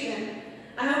education,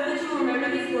 I hope that you will remember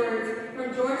these words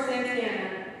from George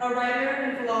Santana, a writer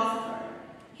and philosopher.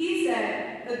 He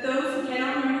said that those who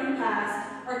cannot remember the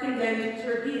past are condemned to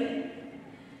repeat it.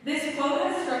 This quote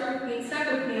has stuck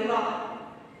with me a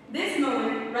lot. This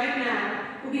moment, right now,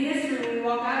 will be history when we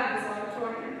walk out of this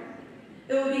auditorium.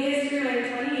 It will be history when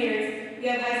in 20 years we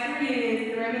have high school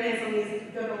reunions and reminisce on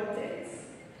these good old days.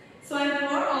 So I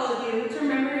implore all of you to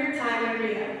remember your time at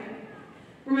Rio.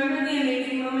 Remember the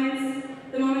amazing moments,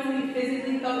 the moments when you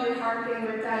physically felt your heart being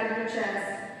ripped out of your chest,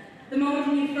 the moment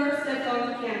when you first stepped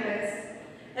onto campus,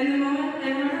 and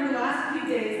remember the last few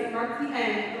days that marked the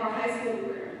end of our high school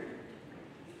career.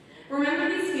 Remember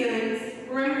these feelings,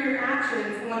 remember your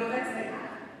actions and what effects they had.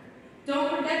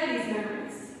 Don't forget these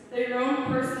memories. They're your own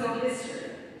personal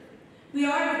history. We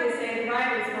are, as they say, the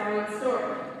writers of our own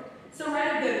story. So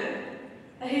write a good one.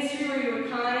 A history where you were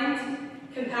kind,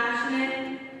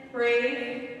 compassionate,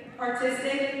 brave,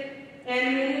 artistic,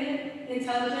 animated,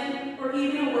 intelligent, or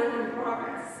even a work in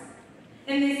progress.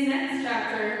 In this next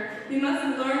chapter, we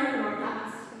must learn from our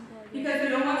past, because we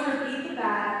don't want to repeat the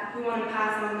bad, we want to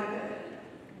pass on the good.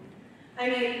 I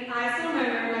mean, I still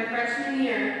remember my freshman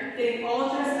year getting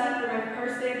all dressed up for my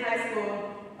first day of high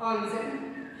school on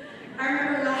Zoom. I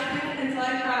remember laughing until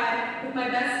I cried with my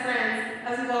best friends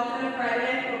as we walked out of Friday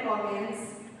night football games.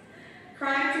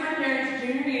 Crying to my parents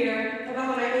junior year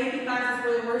about when my AP classes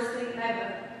were the worst thing ever.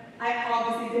 I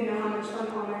obviously didn't know how much fun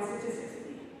online statistics would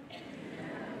be.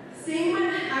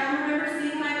 I remember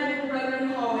seeing my older brother in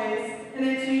the hallways, and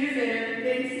then 2 years later,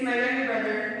 getting to see my younger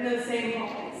brother in those same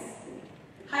hallways.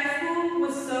 High school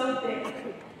was so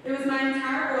big. It was my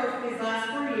entire world for these last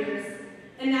 4 years,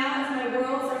 and now as my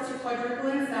world starts to quadruple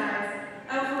in size,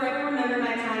 I will forever remember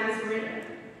my time as a reader.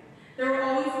 There will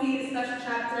always be a special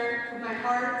chapter of my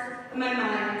heart and my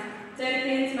mind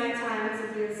dedicated to my time as a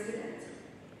real student.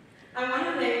 I want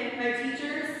to thank my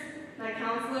teachers, my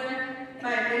counselor,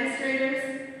 my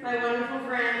administrators, my wonderful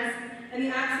friends, and the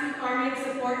absolute army of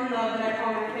support and love that I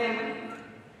call my family.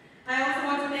 I also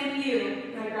want to thank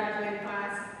you, my graduating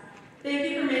class. Thank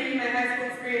you for making my high school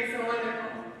experience so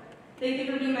wonderful. Thank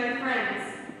you for being my friends,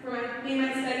 for being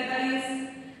my study buddies,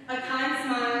 a kind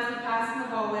smile as we passed in the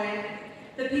hallway,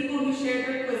 the people who shared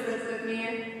their Quizlets with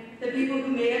me, the people who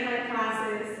made up my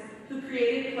classes, who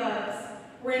created clubs,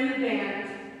 were in the band,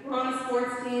 were on a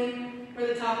sports team, were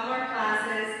the top of our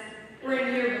classes, were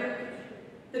in yearbook.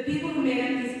 The people who made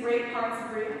up these great parts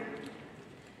of Rio.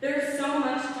 There is so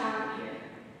much talent here.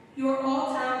 You are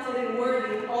all talented and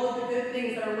worthy of all of the good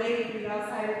things that are waiting for you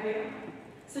outside of Rio.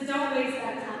 So don't waste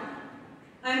that talent.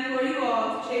 I implore you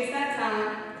all to chase that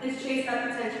talent and to chase that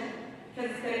potential,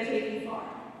 because it's going to take you far.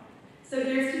 So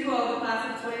here's to you all, the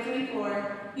class of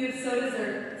 2024. You have so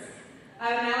deserved this.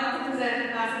 I would now like to present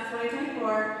the class of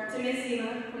 2024 to Ms.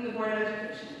 Seema from the Board of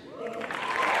Education. Thank you.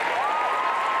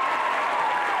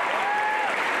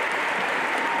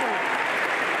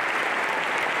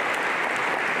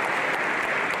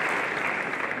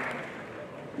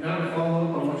 Now to follow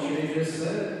up on what Shay just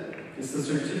said, is the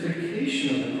certification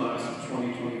of the class of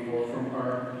 2024 from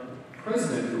our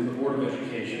president from the Board of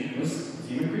Education, Ms.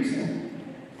 Seema Creasman.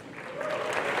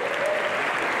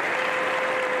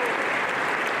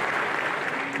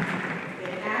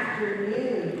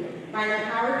 By the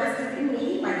power vested in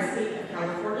me by the State of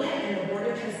California and the Board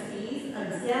of Trustees of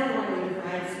the San Juan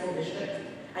Unified School District,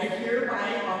 I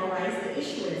hereby authorize the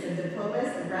issuance of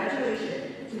diplomas of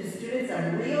graduation to the students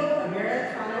of Rio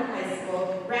Americano High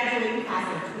School graduating class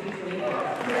of 2024.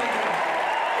 Congratulations.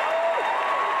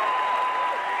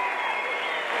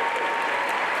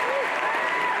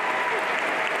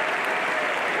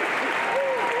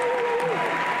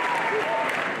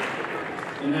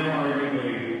 And now,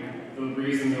 arguably, the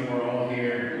reason that we're all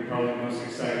here, and probably the most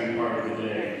exciting part of the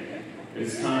day,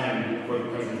 it's time for the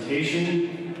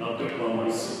presentation of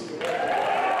diplomas.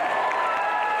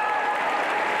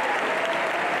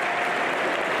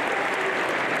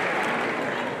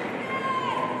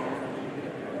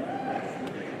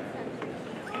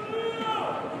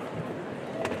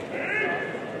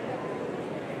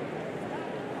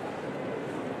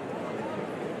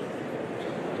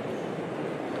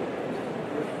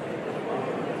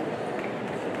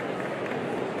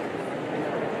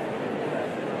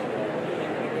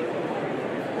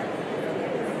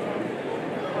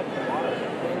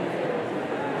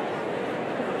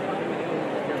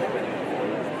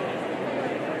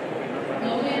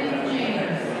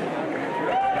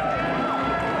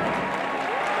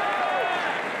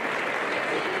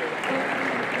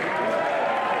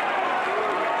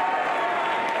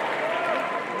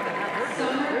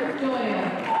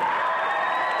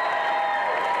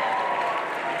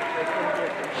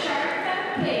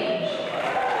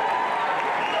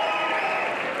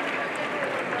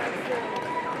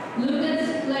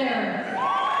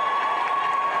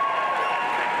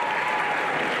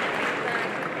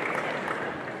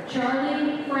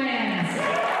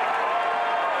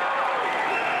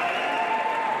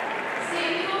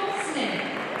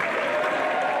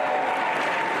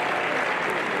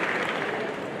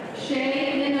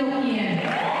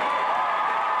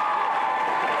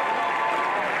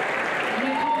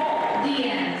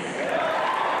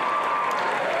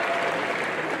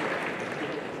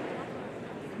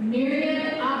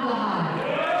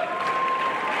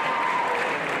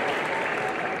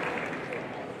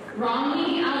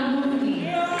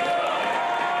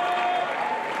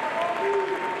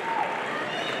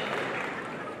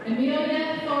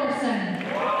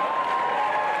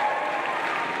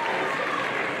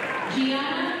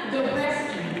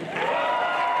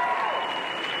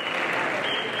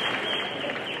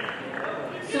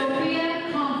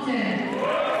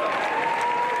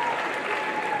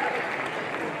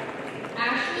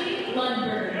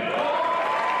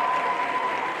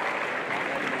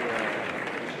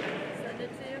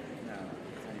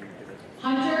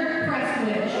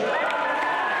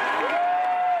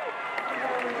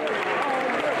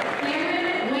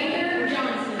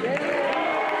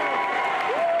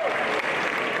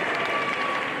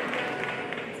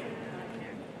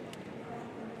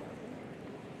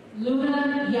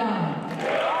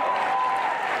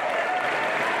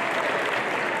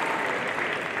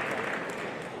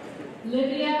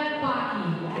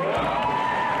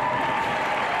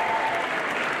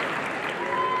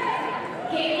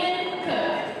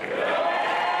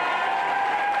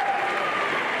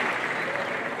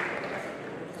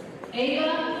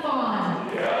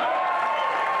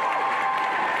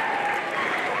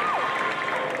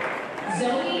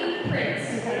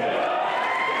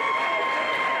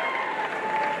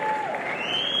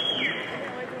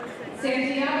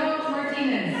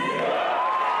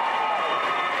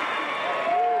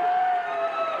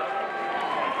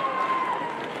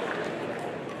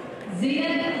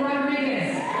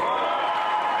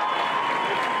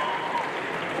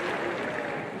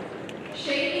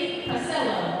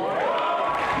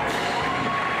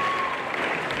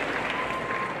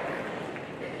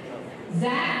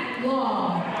 Matt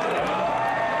Long.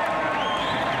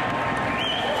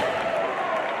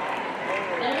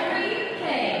 Ellery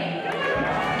Kay.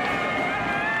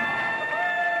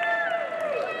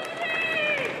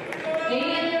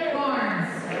 Aiden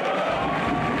Barnes.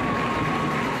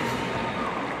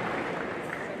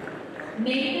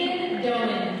 Nathan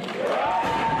Dolan.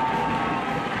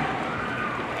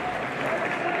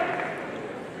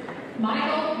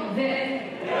 Michael Vick.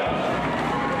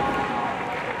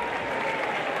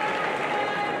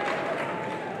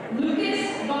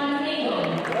 Lucas Von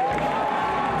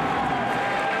Hagel.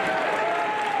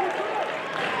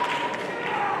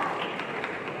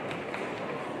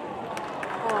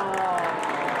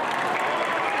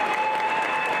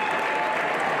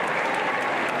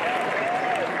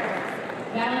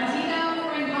 Valentino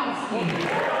Frankowski.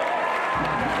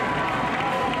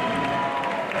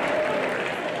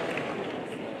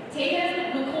 Tatum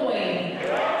McCoy.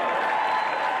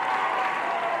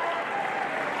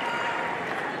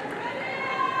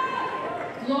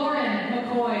 Lauren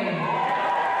McCoy.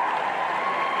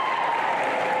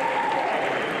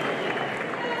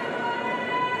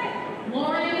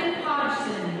 Lauren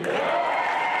Hodgson.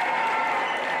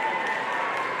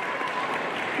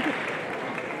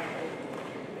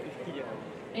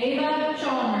 Ava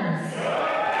Chalmers.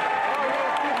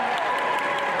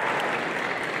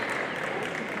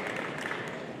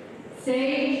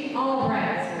 Sage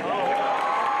Albrecht.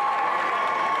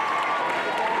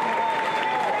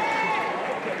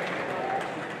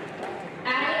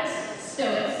 Alex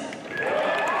Stokes.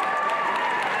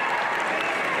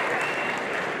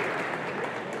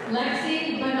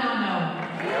 Lexi Bonanno.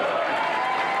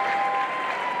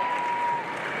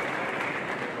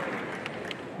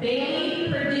 Bailey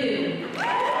Perdue.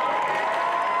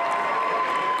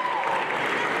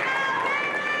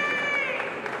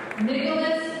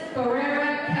 Nicholas Ferreira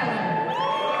Keller.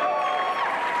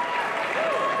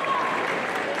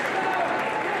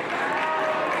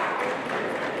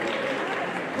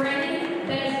 Brennan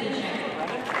Bezdichek.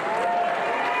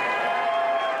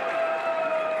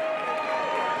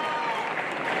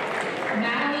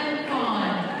 Madeline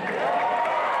Fawn.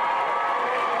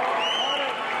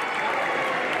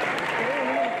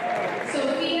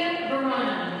 Sophia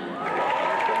Verana.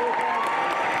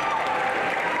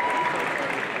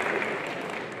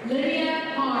 Lydia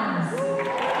Harms.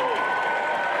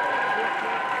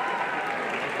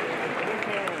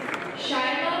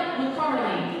 Shyla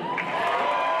McCarley.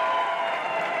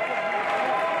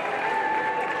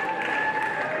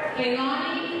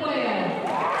 Kaylani Quayle.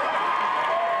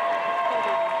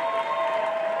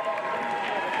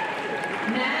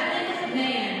 Madeline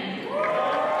Mann.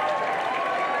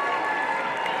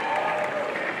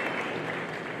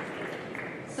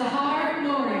 Sahar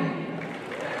Nori.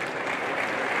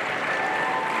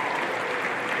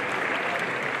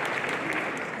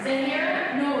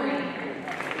 Zahira Nori.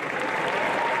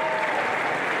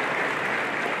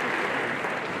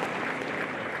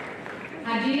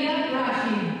 Hadia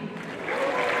Rashi.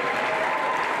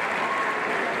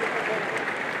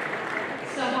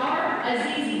 Sahar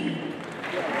Azizi.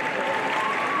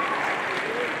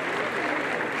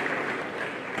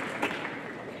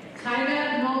 Tyga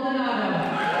Maldonado.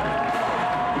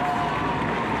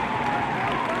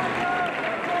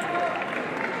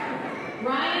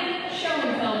 Ryan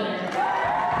Schoenfelder.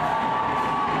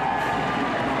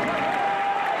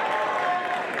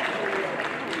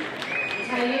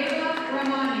 Tayeva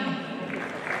Ramani.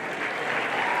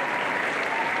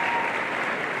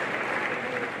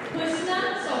 Husna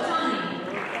Sultani.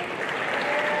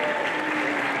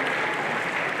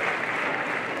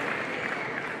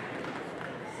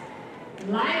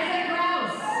 Liza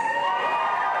Kraus.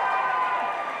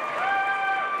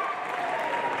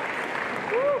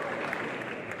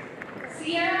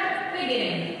 Sierra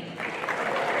Figgin.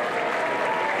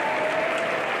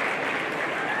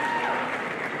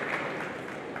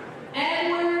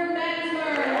 Edward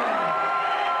Mensmer.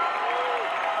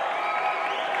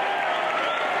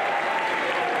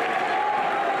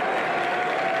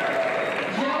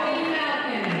 Joey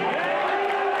Malkin.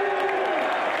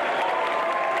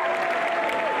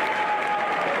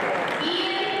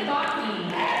 Ian Baki.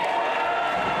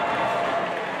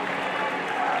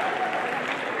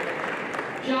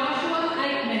 Joshua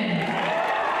Eichmann.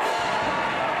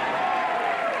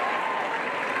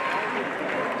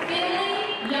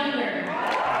 Finley Younger.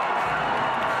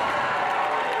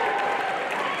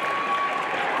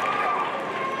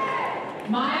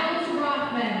 Miles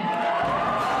Rothman.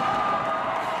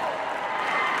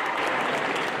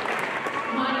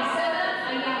 Maricela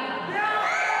Ayala.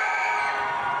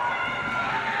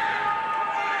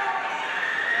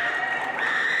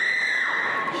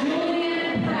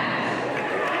 Julian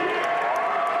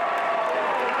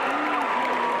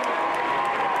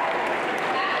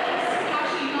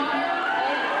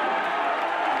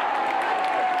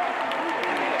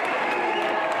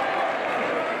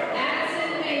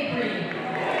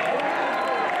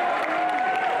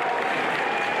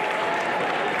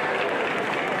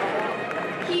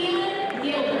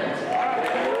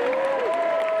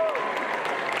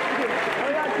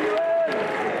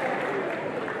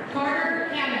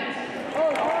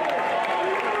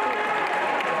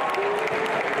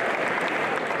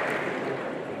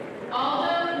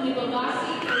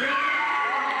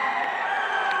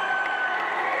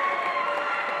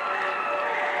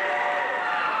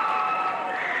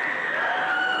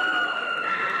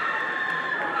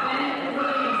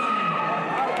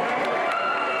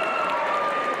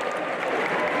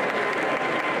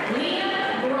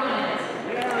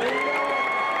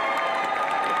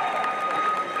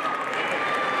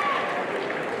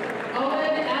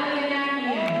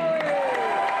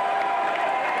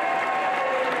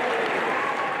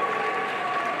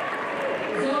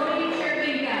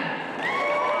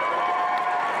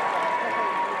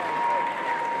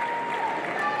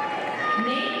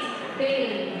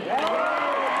Bailey.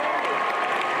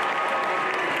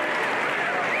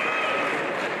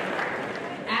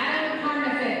 Adam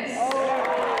Carnifex.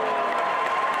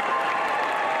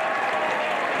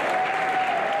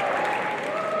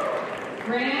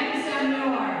 Graham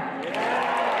Samuel.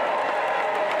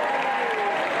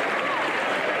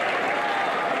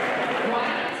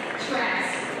 Wyatt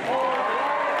Trask.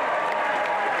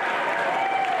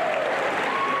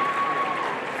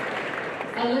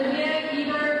 Olivia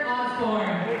Ebert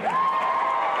Osborne.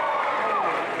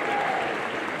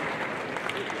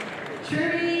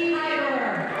 Trudy Hyder.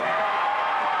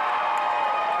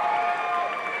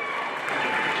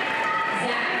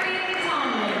 Zachary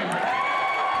Tomlin.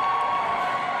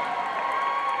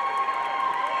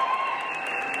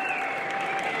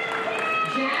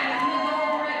 Jack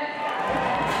McGoldrick.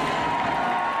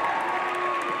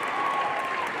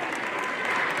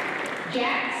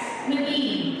 Jax McGee.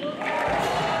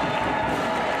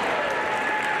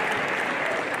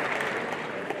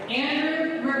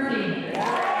 Andrew Murphy.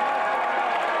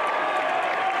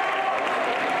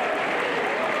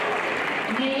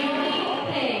 Naomi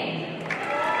Payne.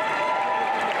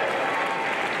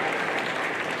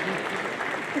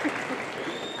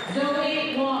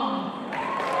 Zoe Wong.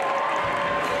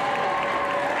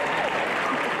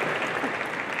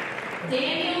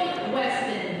 Daniel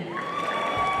Weston.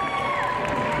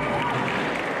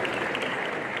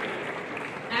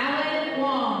 Alan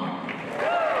Wong.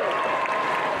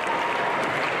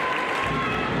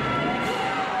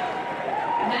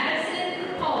 Madison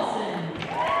Paulson.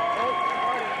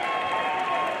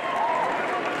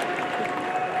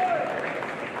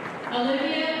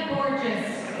 Olivia Borges.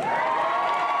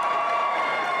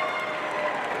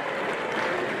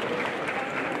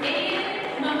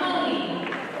 Aiden Mahoney.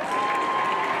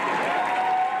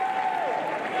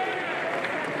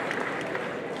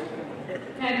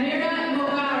 Admira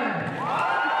Mogara.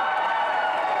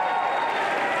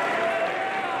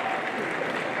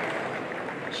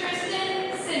 Tristan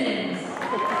Simmons.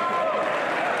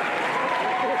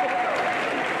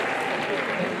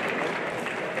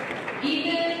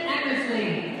 Ethan Eckersley.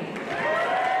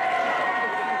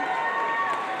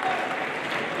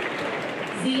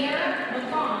 Zia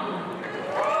McCon.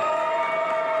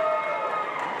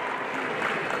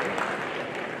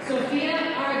 Sophia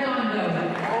Arredondo.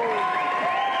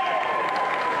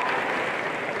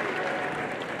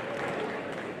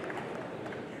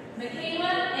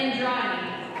 Michaela Andrade.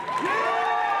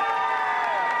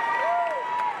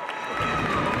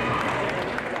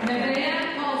 Nevaeh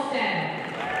Halstead.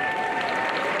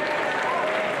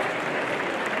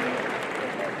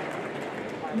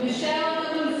 Michelle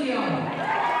Lucio.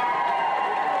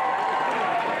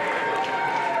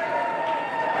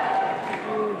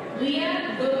 Leah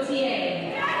Gauthier.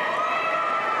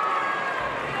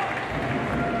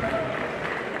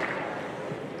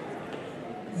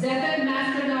 Zephyr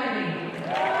Mastronardi.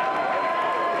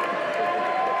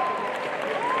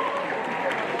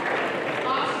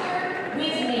 Oscar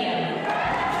Wisnia.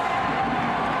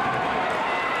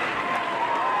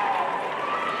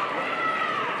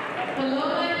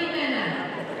 Paloma Jimena.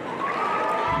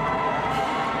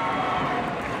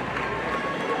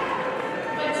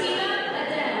 Fatima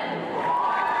Adele.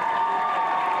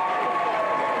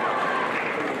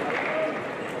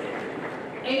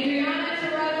 Adriana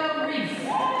Tirado Reese.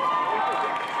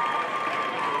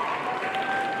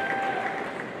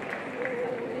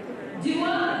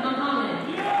 Dua Muhammad.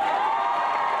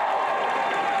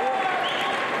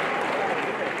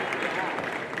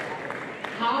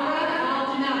 Hara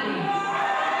Al-Janabi.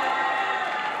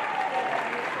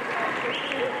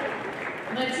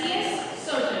 Matthias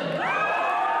Soto.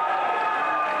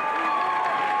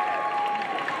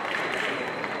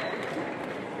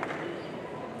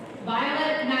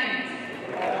 Violet Knight.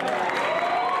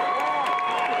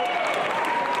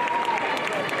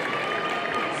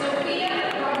 Sophia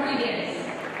Rodriguez.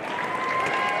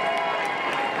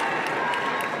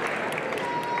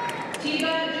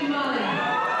 Tiba Jumali.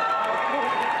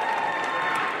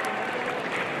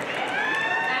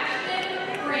 Ashton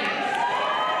Franks.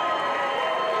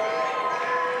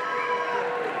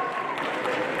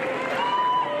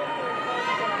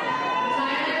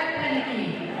 Tyler Penicky.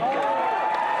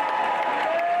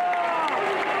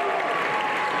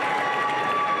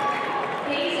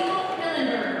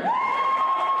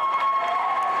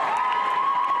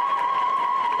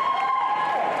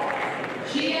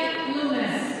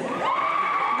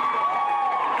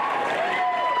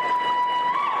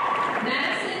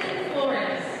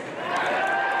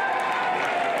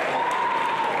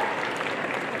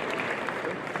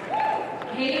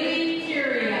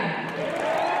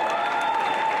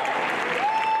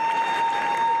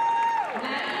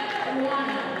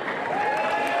 Awano.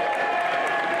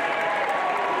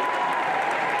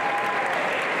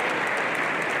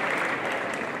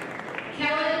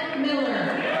 Kellen Miller.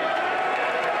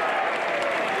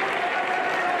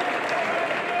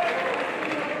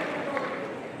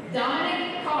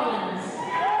 Dominic Collins.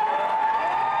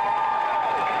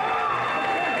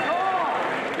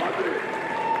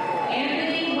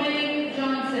 Anthony Wayne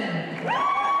Johnson.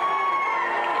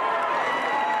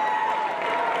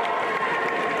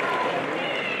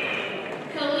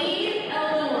 Khalid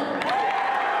Elnor.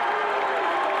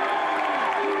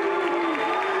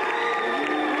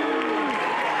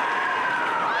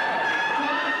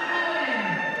 Josh Cohen.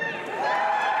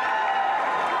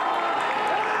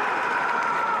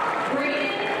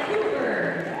 Brayden Cooper.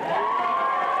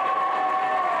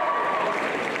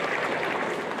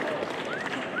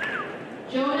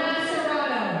 Jonah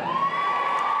Serrato.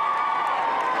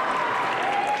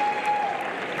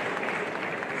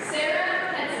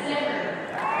 Sarah Petzdecker.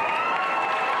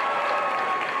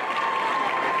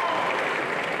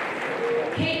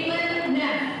 Caitlin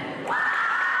Neff.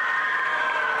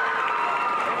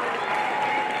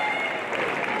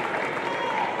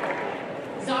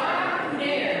 Zara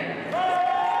Kudair.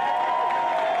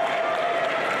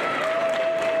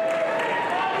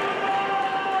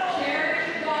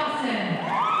 Cherish Dawson.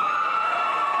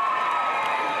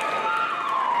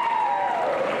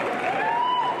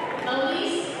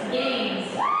 Elise Gaines.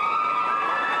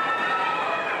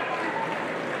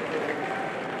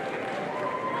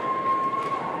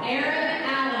 Aaron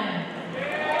Allen.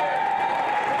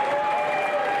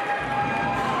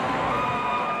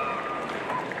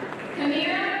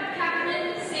 Kamira Kaplan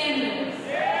Samuels.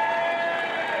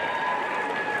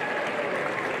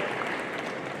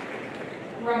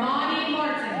 Ramani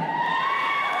Martin.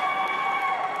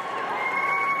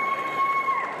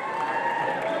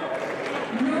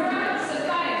 Nura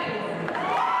Safayapour.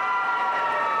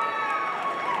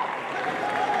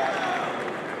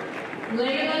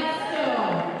 Layla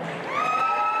Stowe.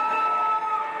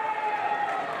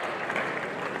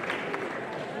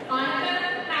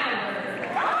 Hanukkah Howard.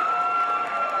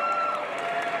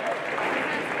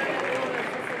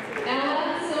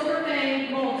 Ella Silvermay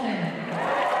Moulton.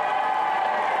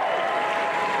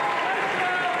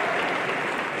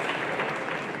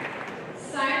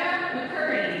 Syra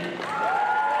McCurdy.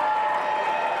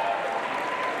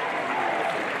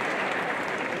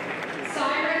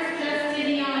 Cyrus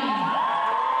Justiniani.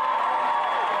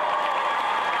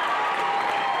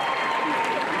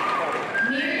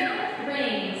 Miriam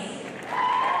Raines.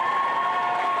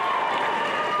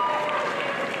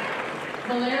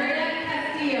 Valeria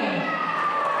Castillo.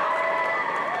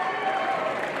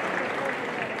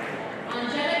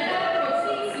 Angelica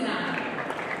Rosicina.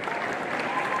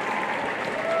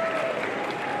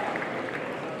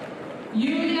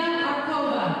 Yulia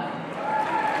Arkova.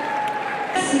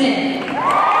 Smith.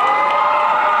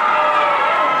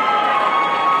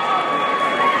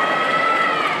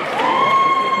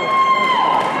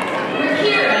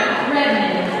 Rakira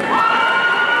Redmond.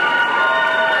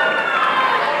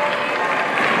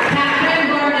 Catherine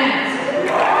Barnett.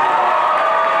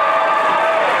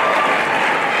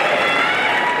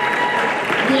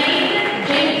 Lane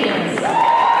Jenkins.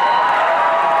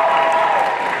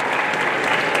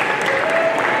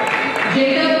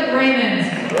 Jacob Raymond.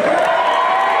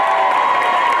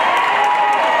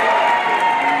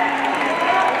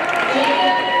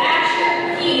 Jacob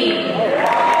Asher Keating.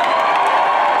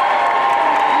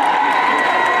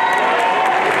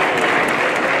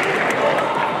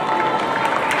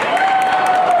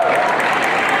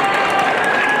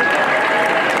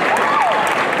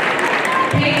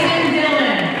 Peyton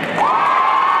Dillon.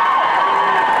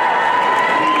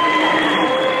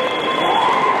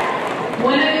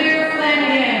 Guinevere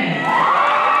Flanagan.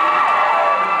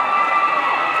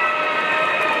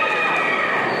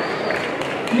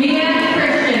 Mia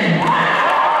Christian.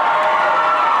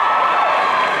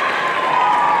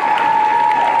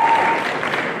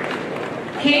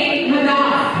 Kate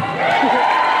Madoff.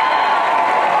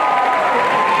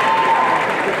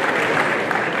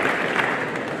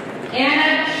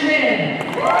 Anna Schmid.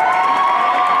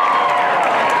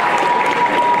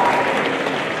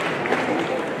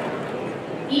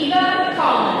 Eva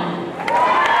Collin.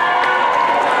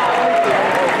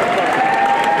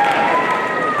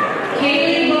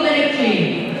 Kaylee Belici.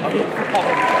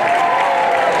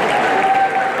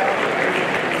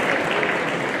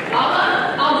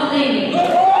 Ala Aldalini.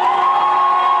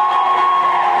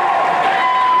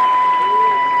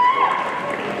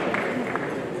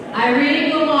 Irene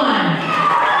Lalonde.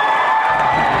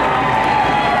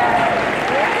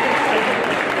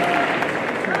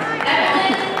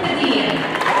 Evelyn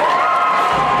Padilla.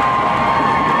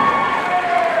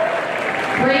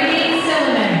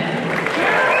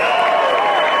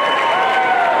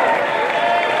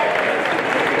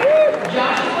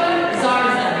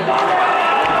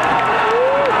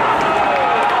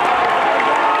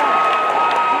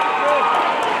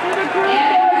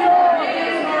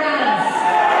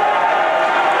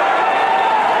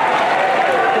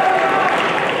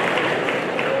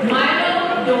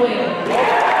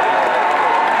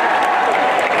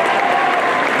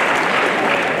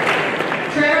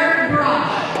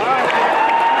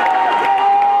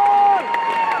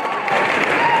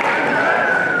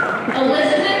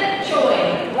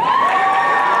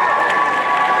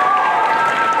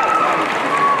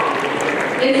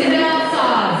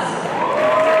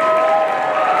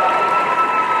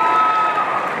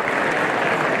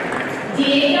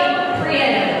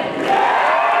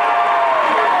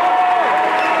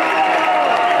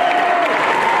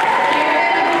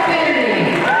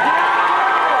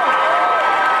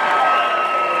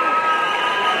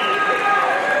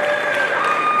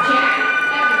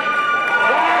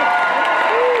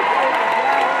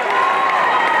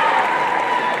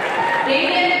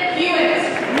 David Hewitt.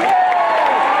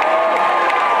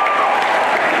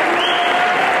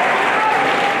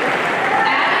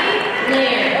 Abby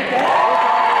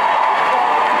Laird.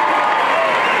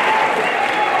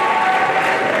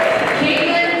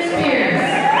 Caitlin Spears.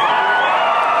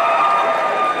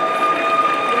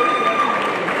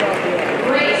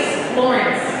 Grace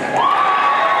Lawrence.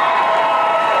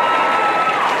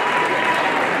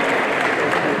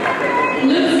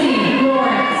 Lucy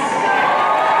Lawrence.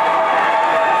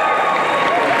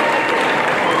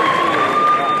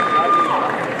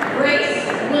 Grace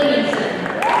Williamson.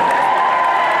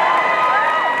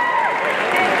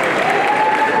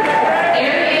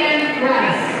 Ariane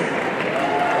Rice.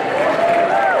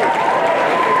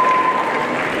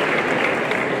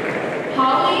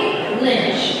 Holly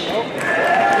Lynch.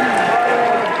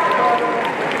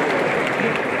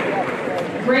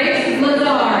 Grace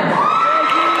Lazard.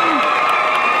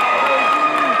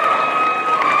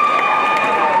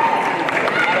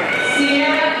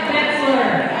 Sierra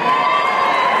Betzler.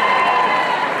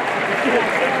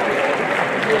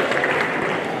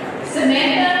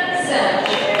 Samantha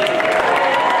Selch.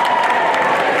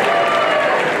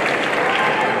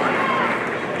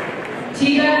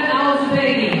 Tia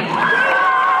Al-Zubaydi.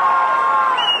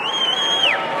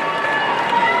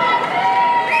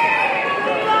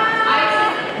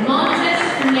 Isaac Montes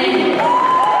Hernandez.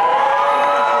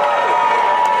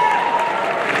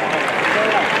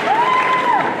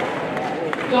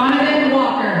 Donovan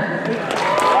Walker.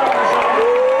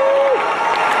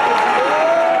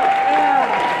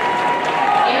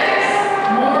 Eris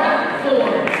Mora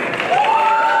Ford.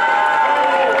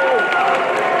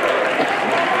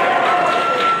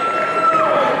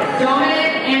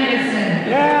 Dominic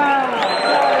Anderson.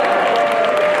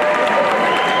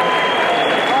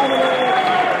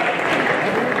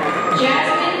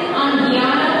 Jasmine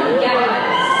Anguiano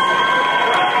Galvez.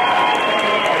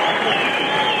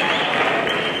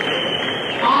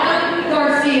 Autumn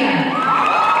Garcia.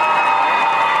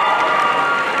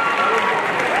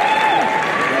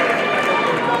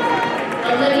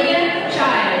 Olivia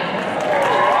Child.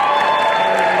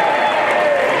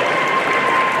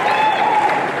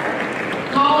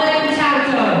 Colin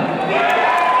Tauto.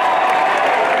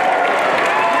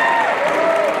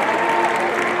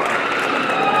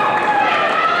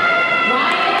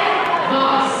 Ryan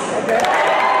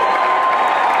Voss.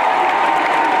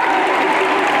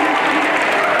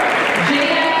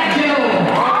 Jada Joe.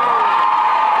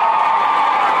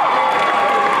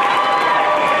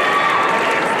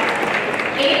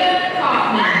 Ada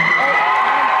Kaufman.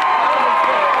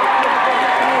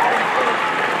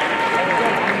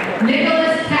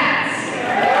 Nicholas Katz.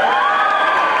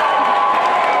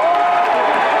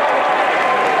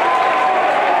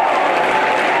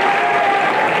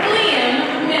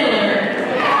 Liam Miller.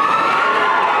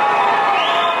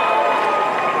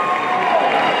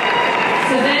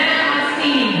 Savannah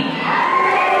Ostini.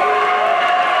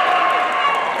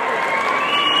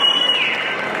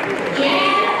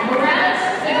 Jane Morales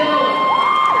Figueroa.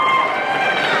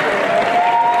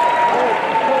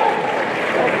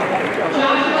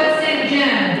 Joshua St. John.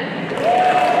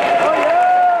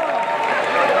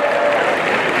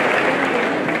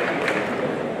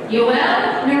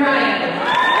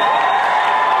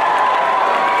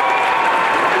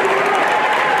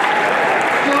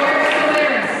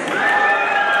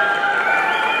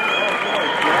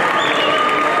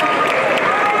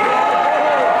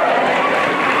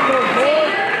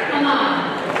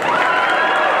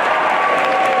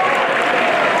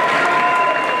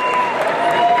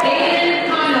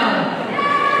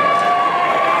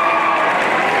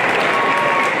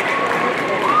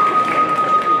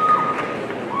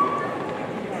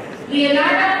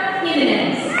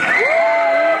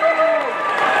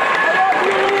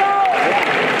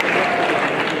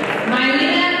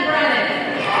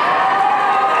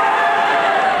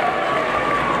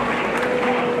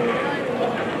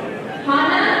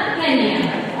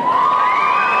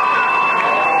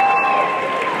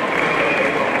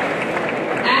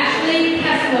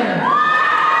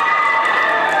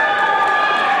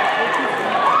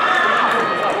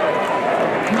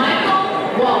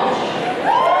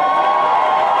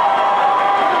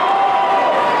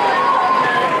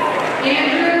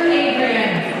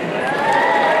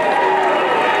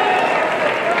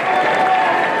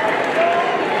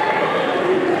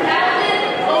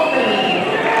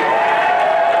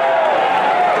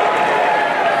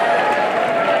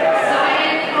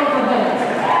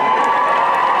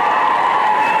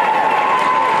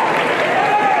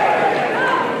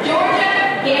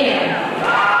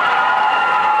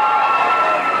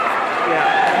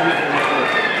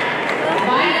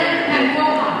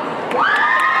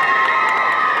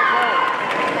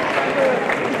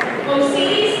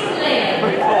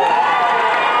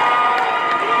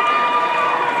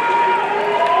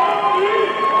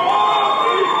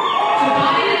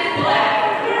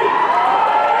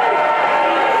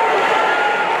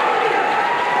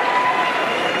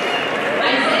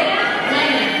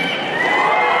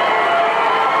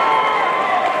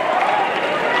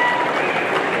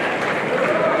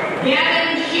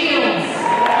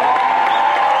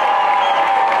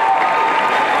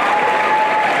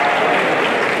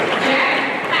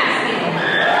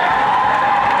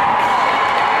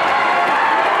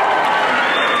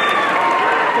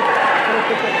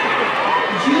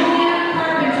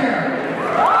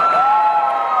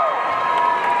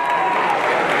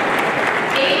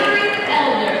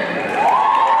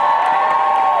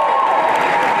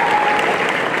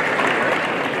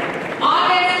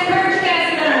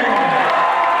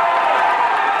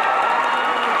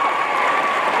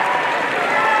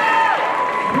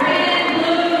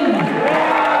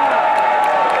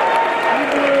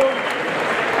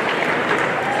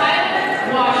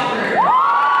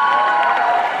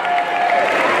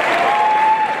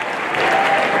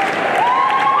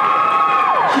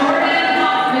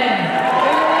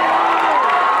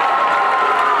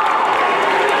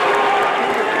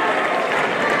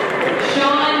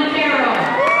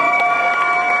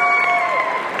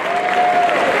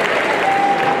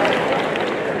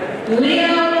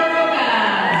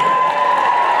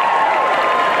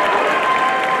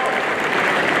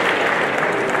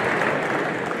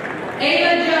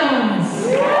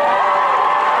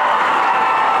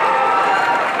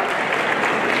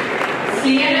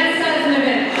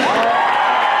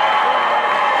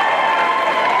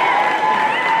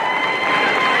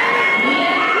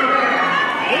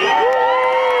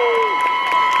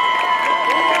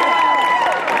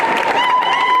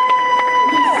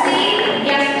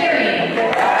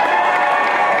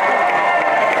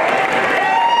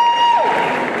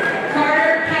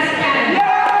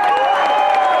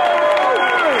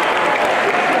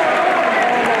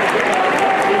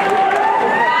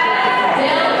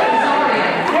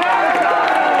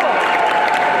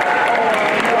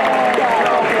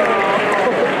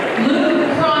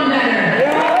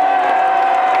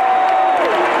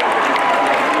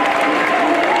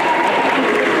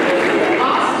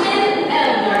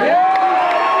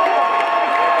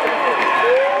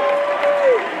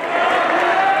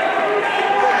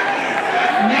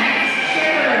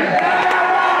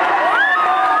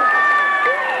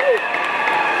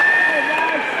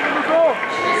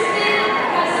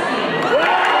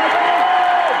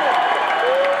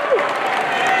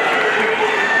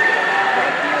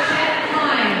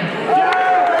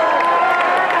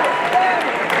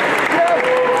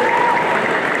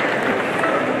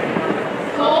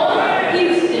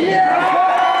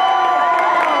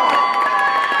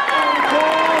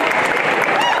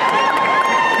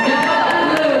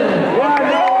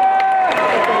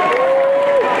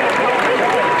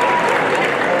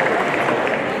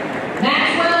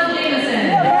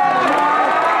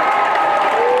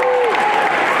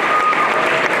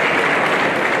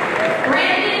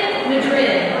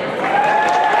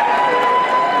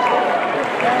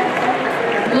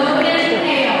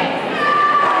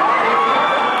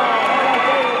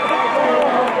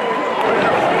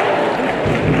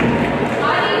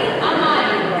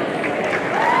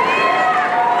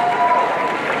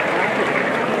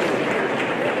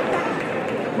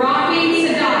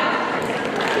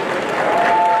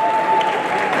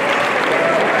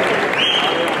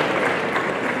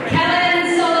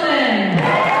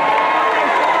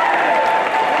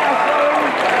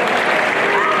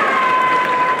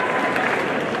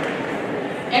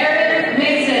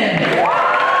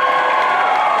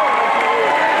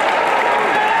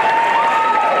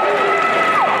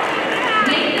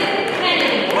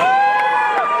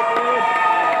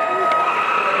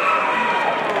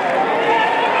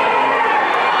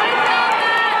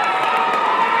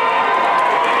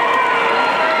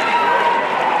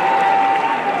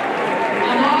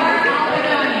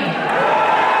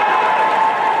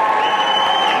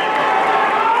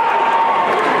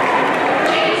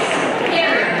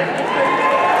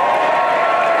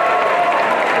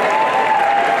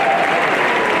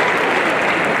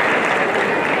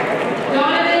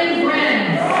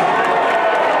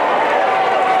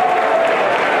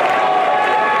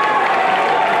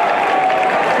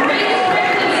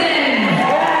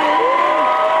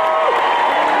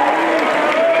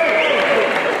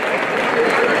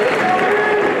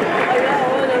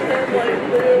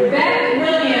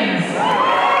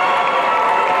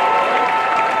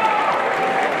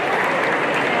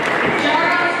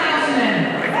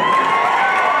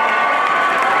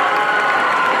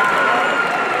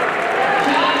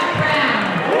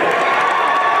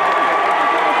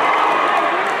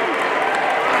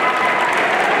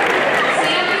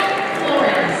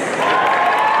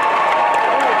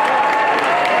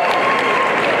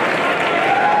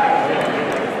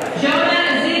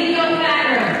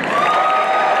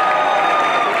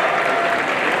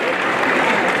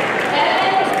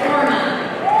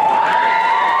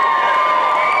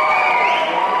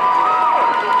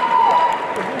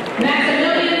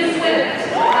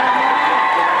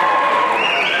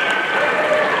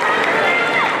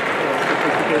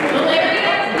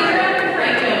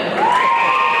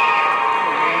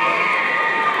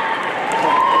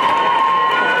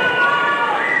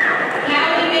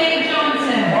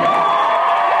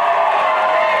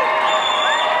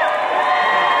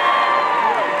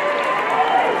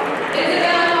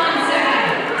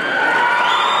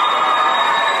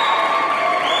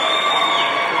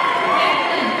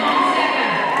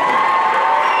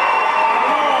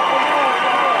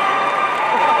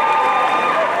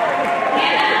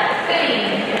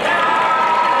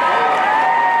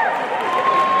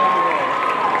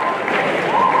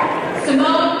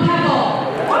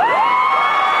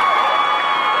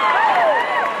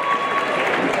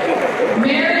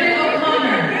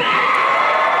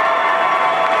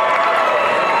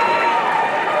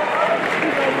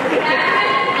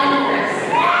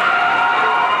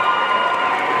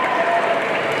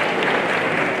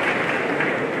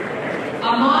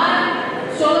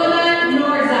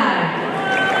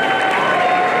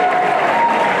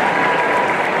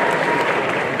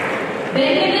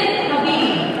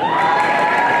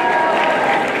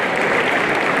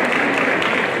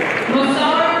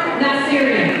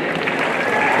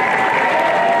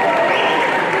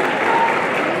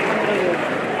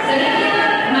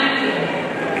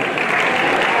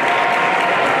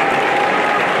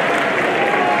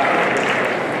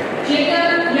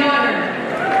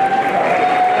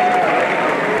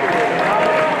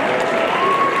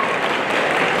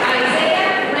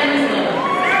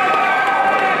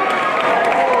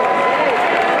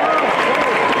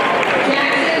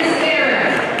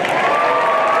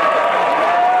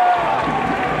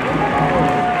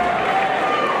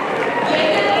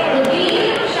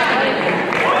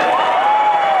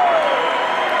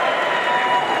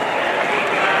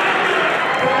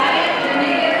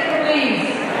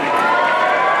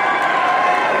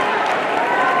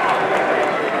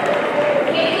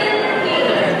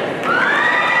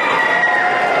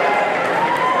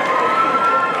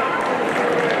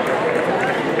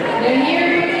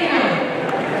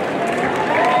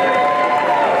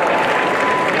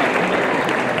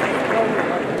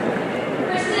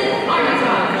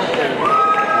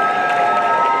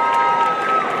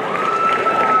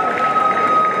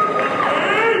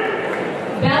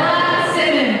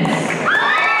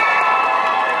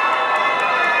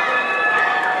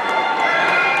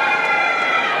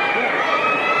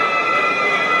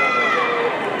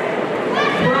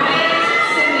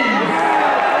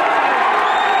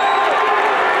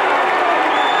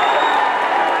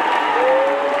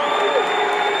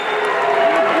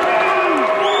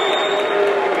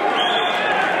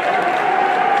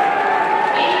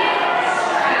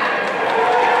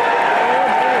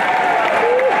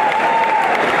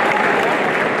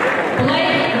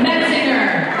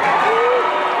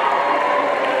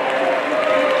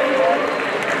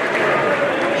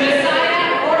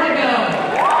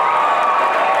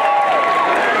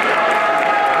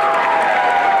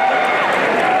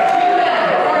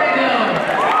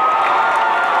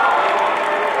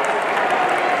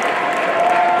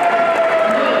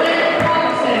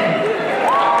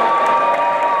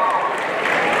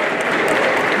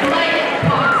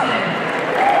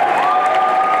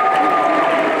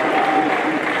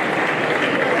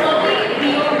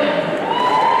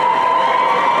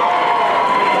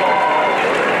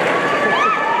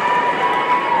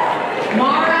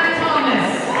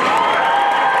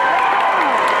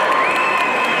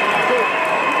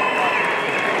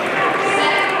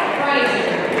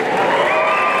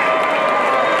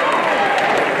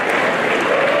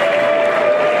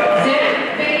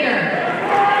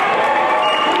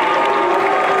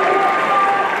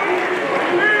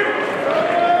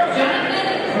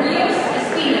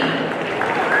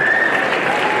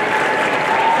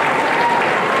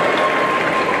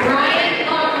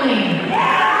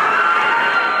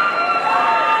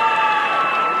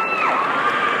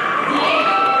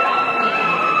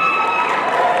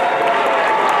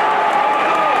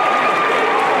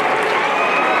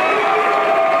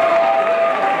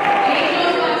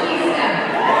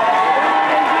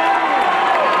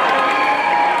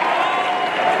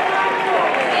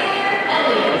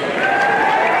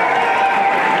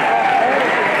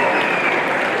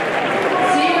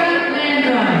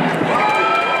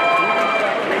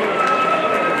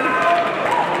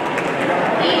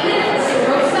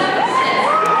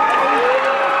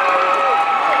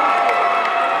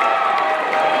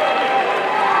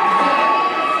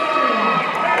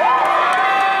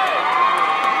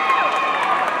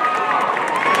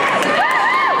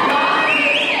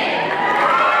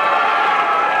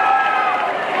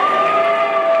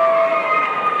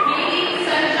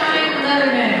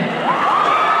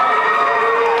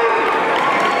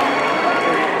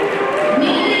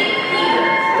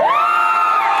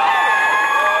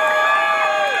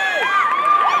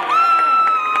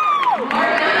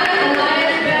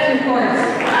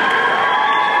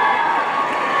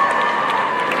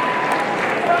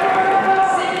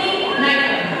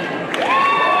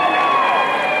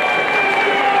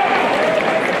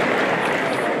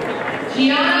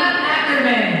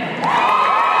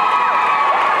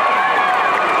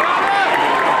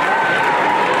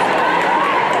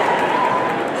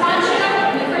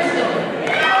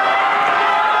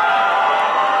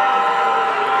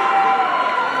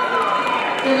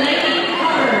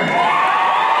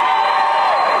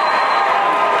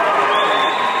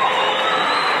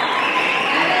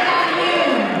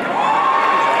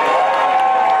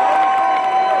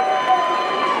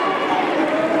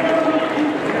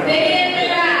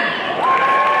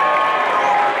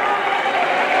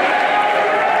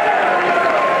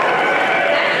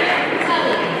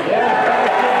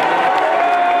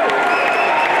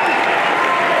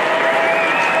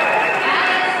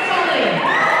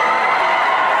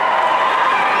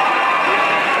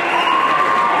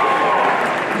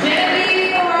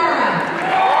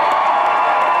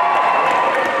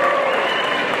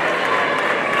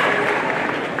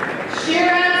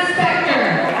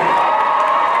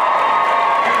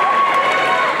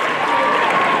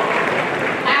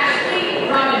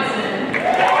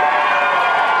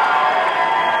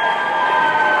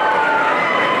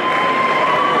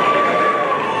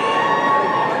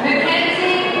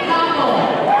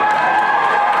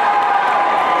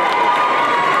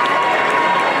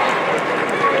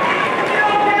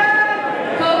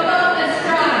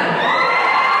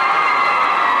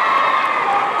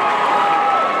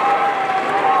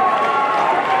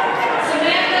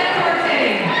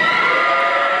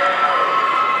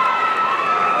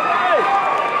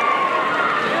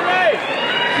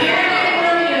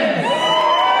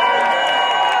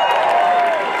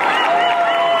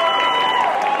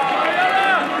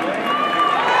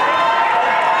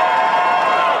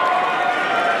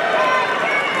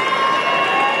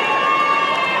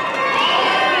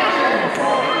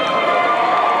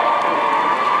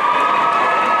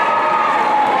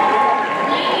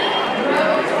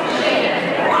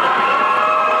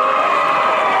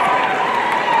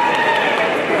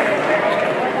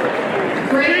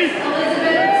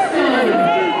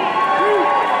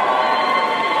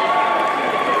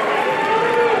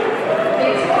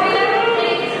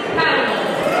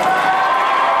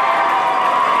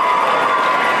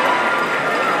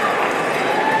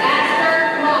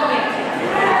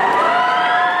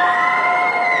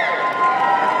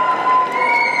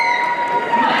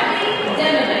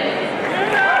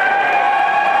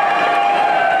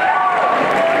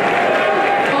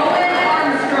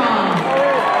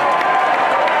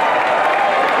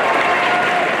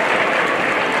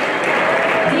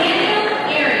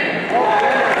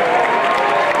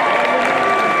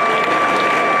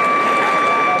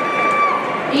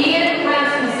 Ian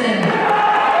Rasmussen.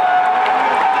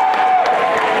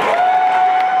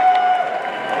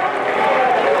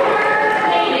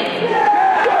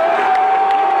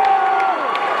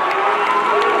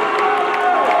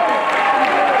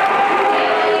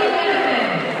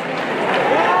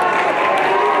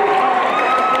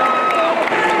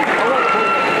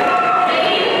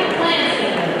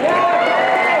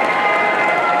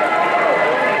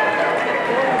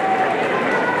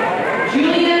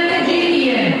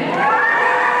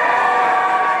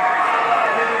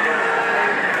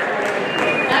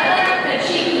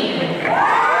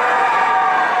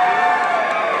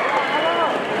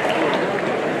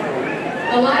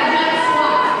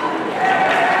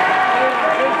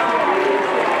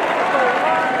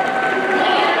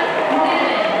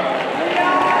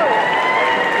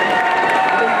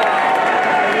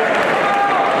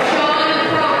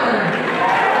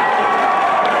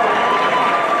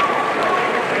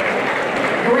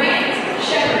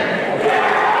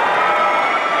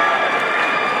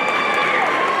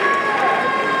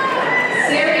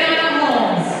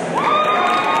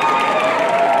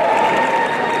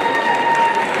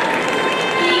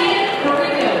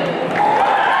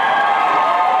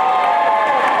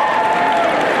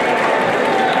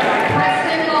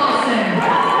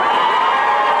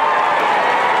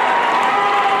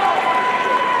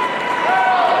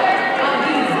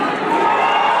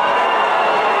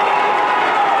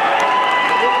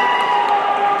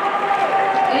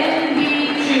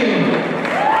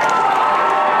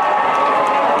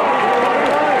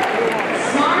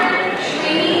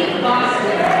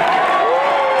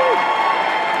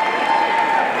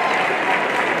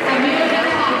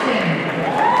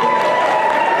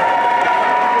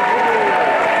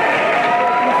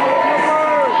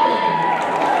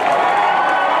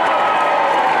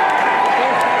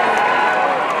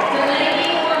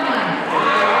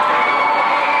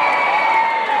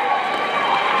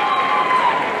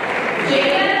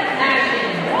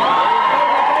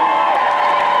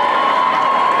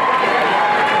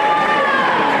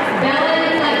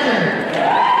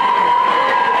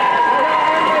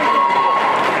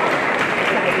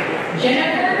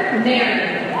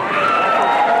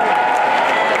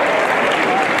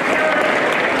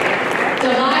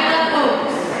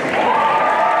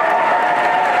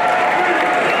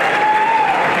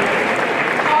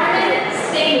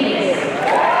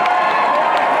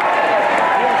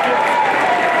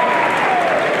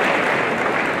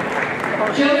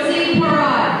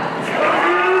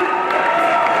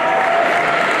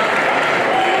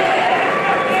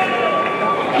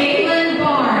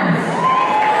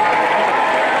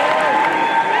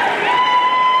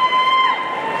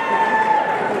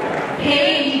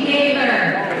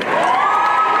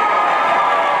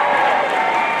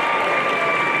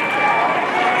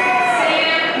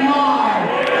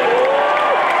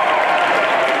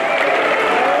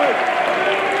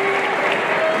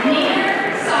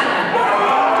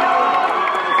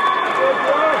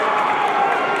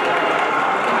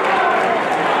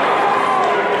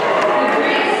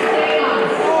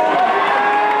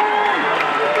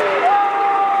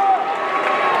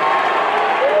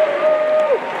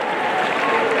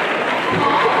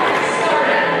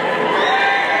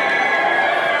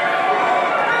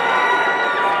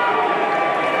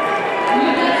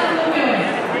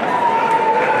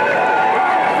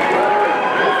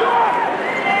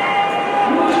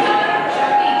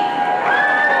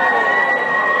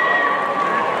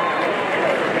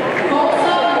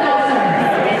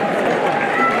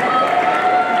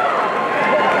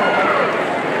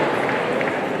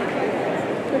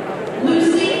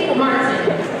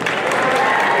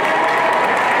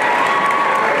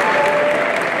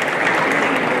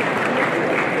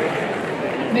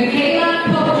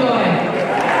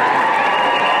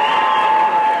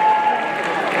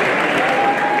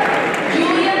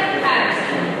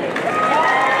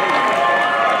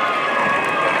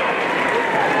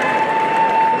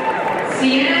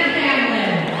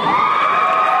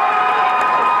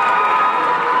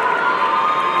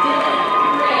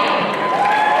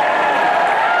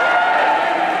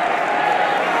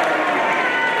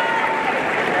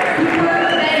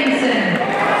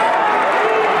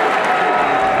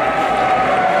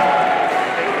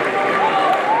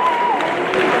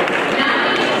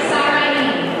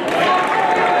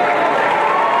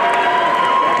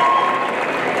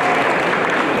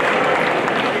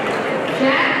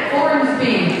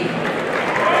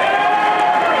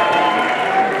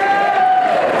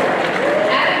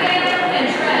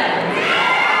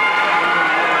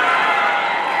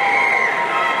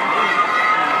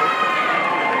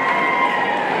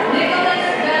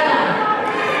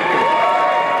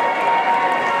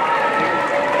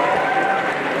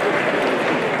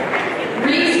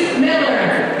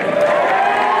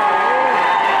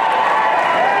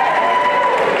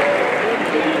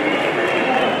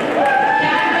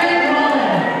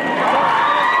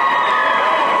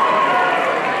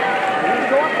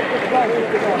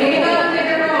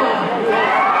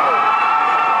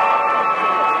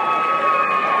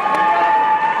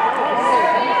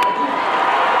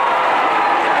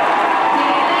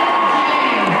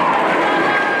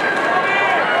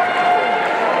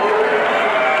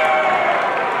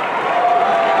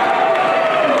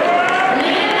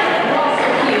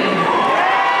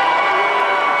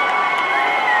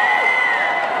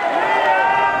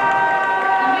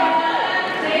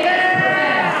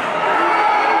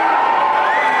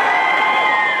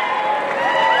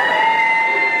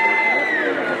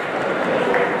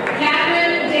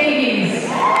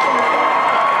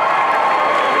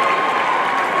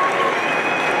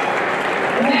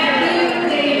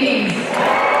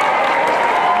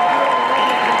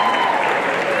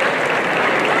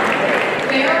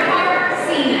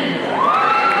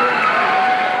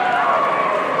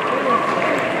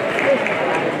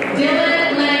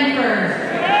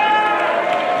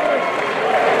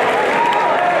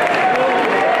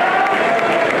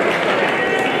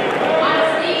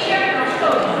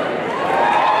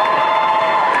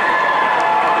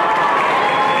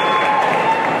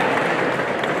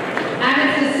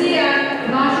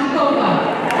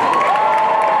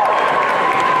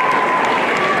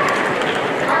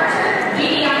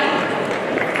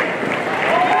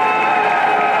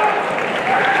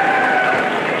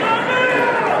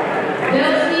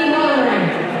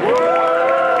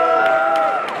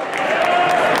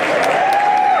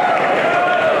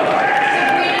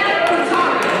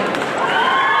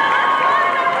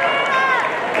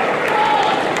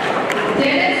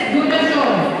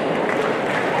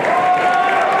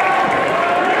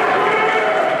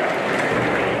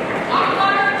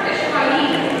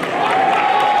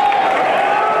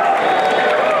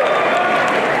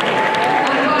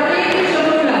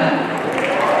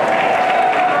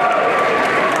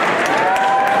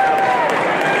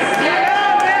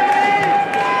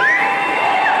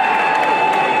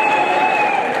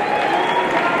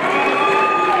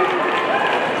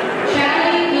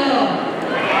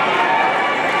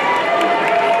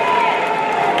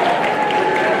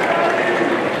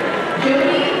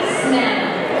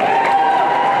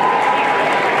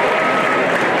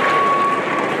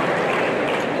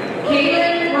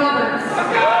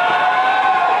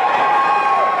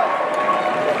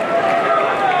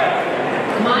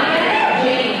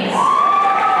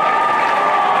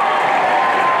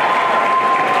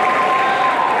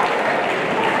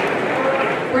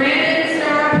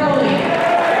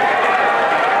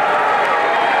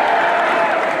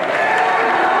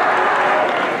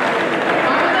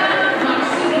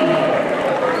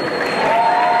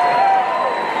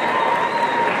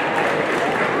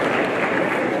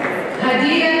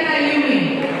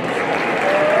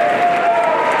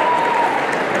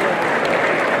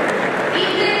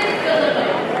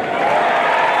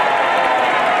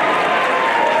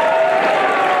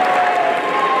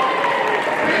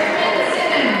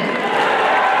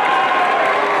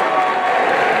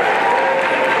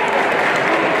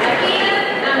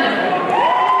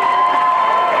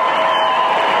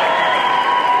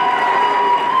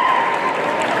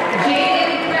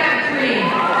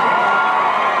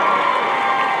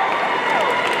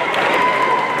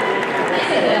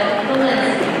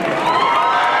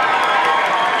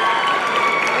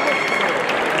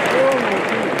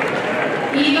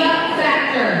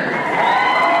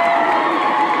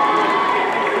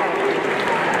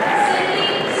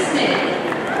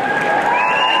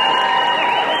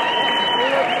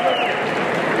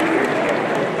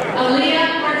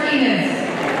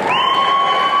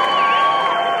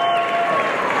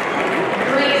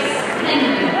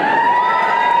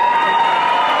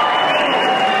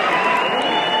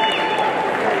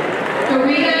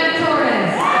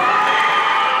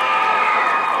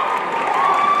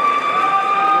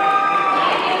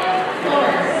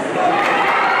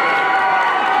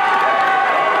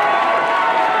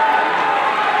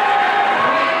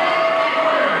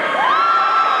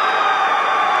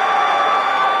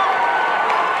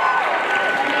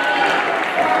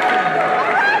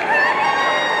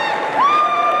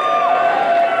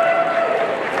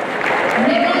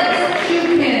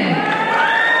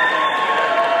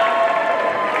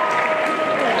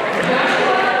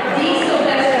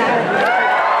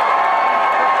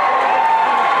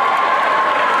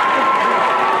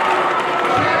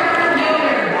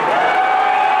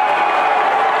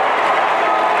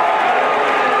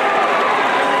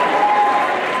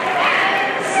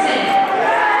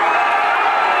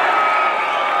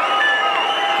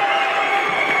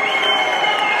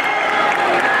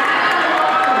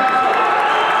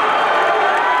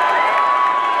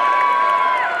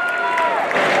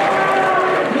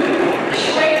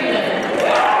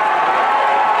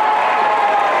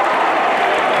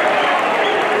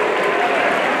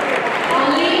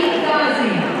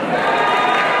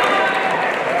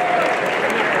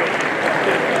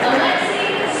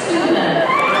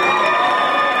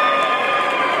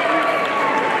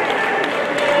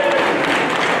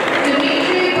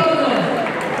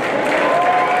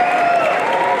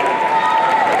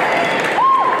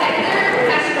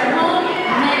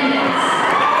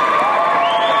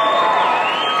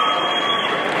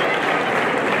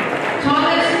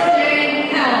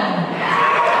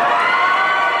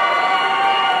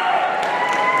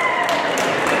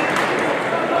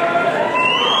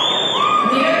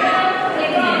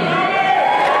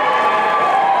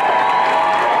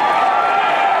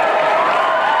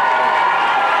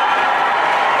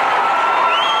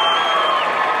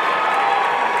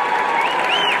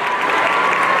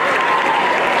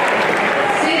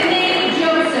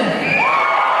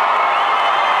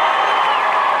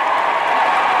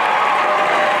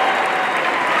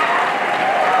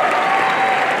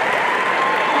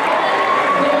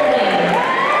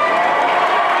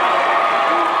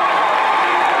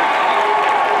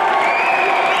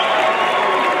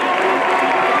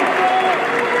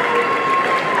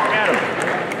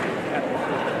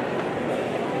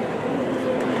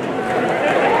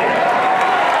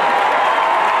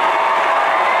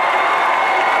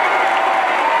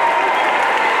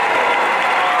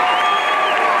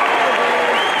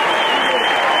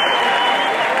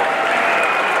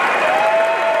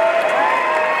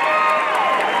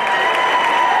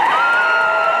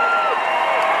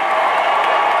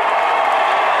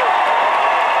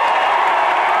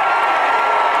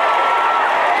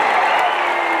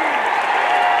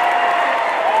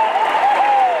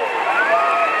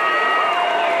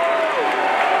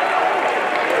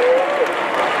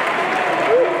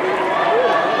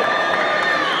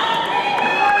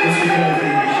 just because we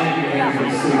shake your hands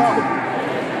with students.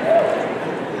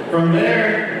 From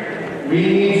there, we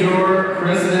need your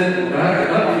president back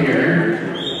up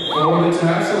here for the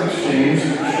tassel exchange.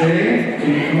 Shay, can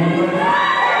you come on back?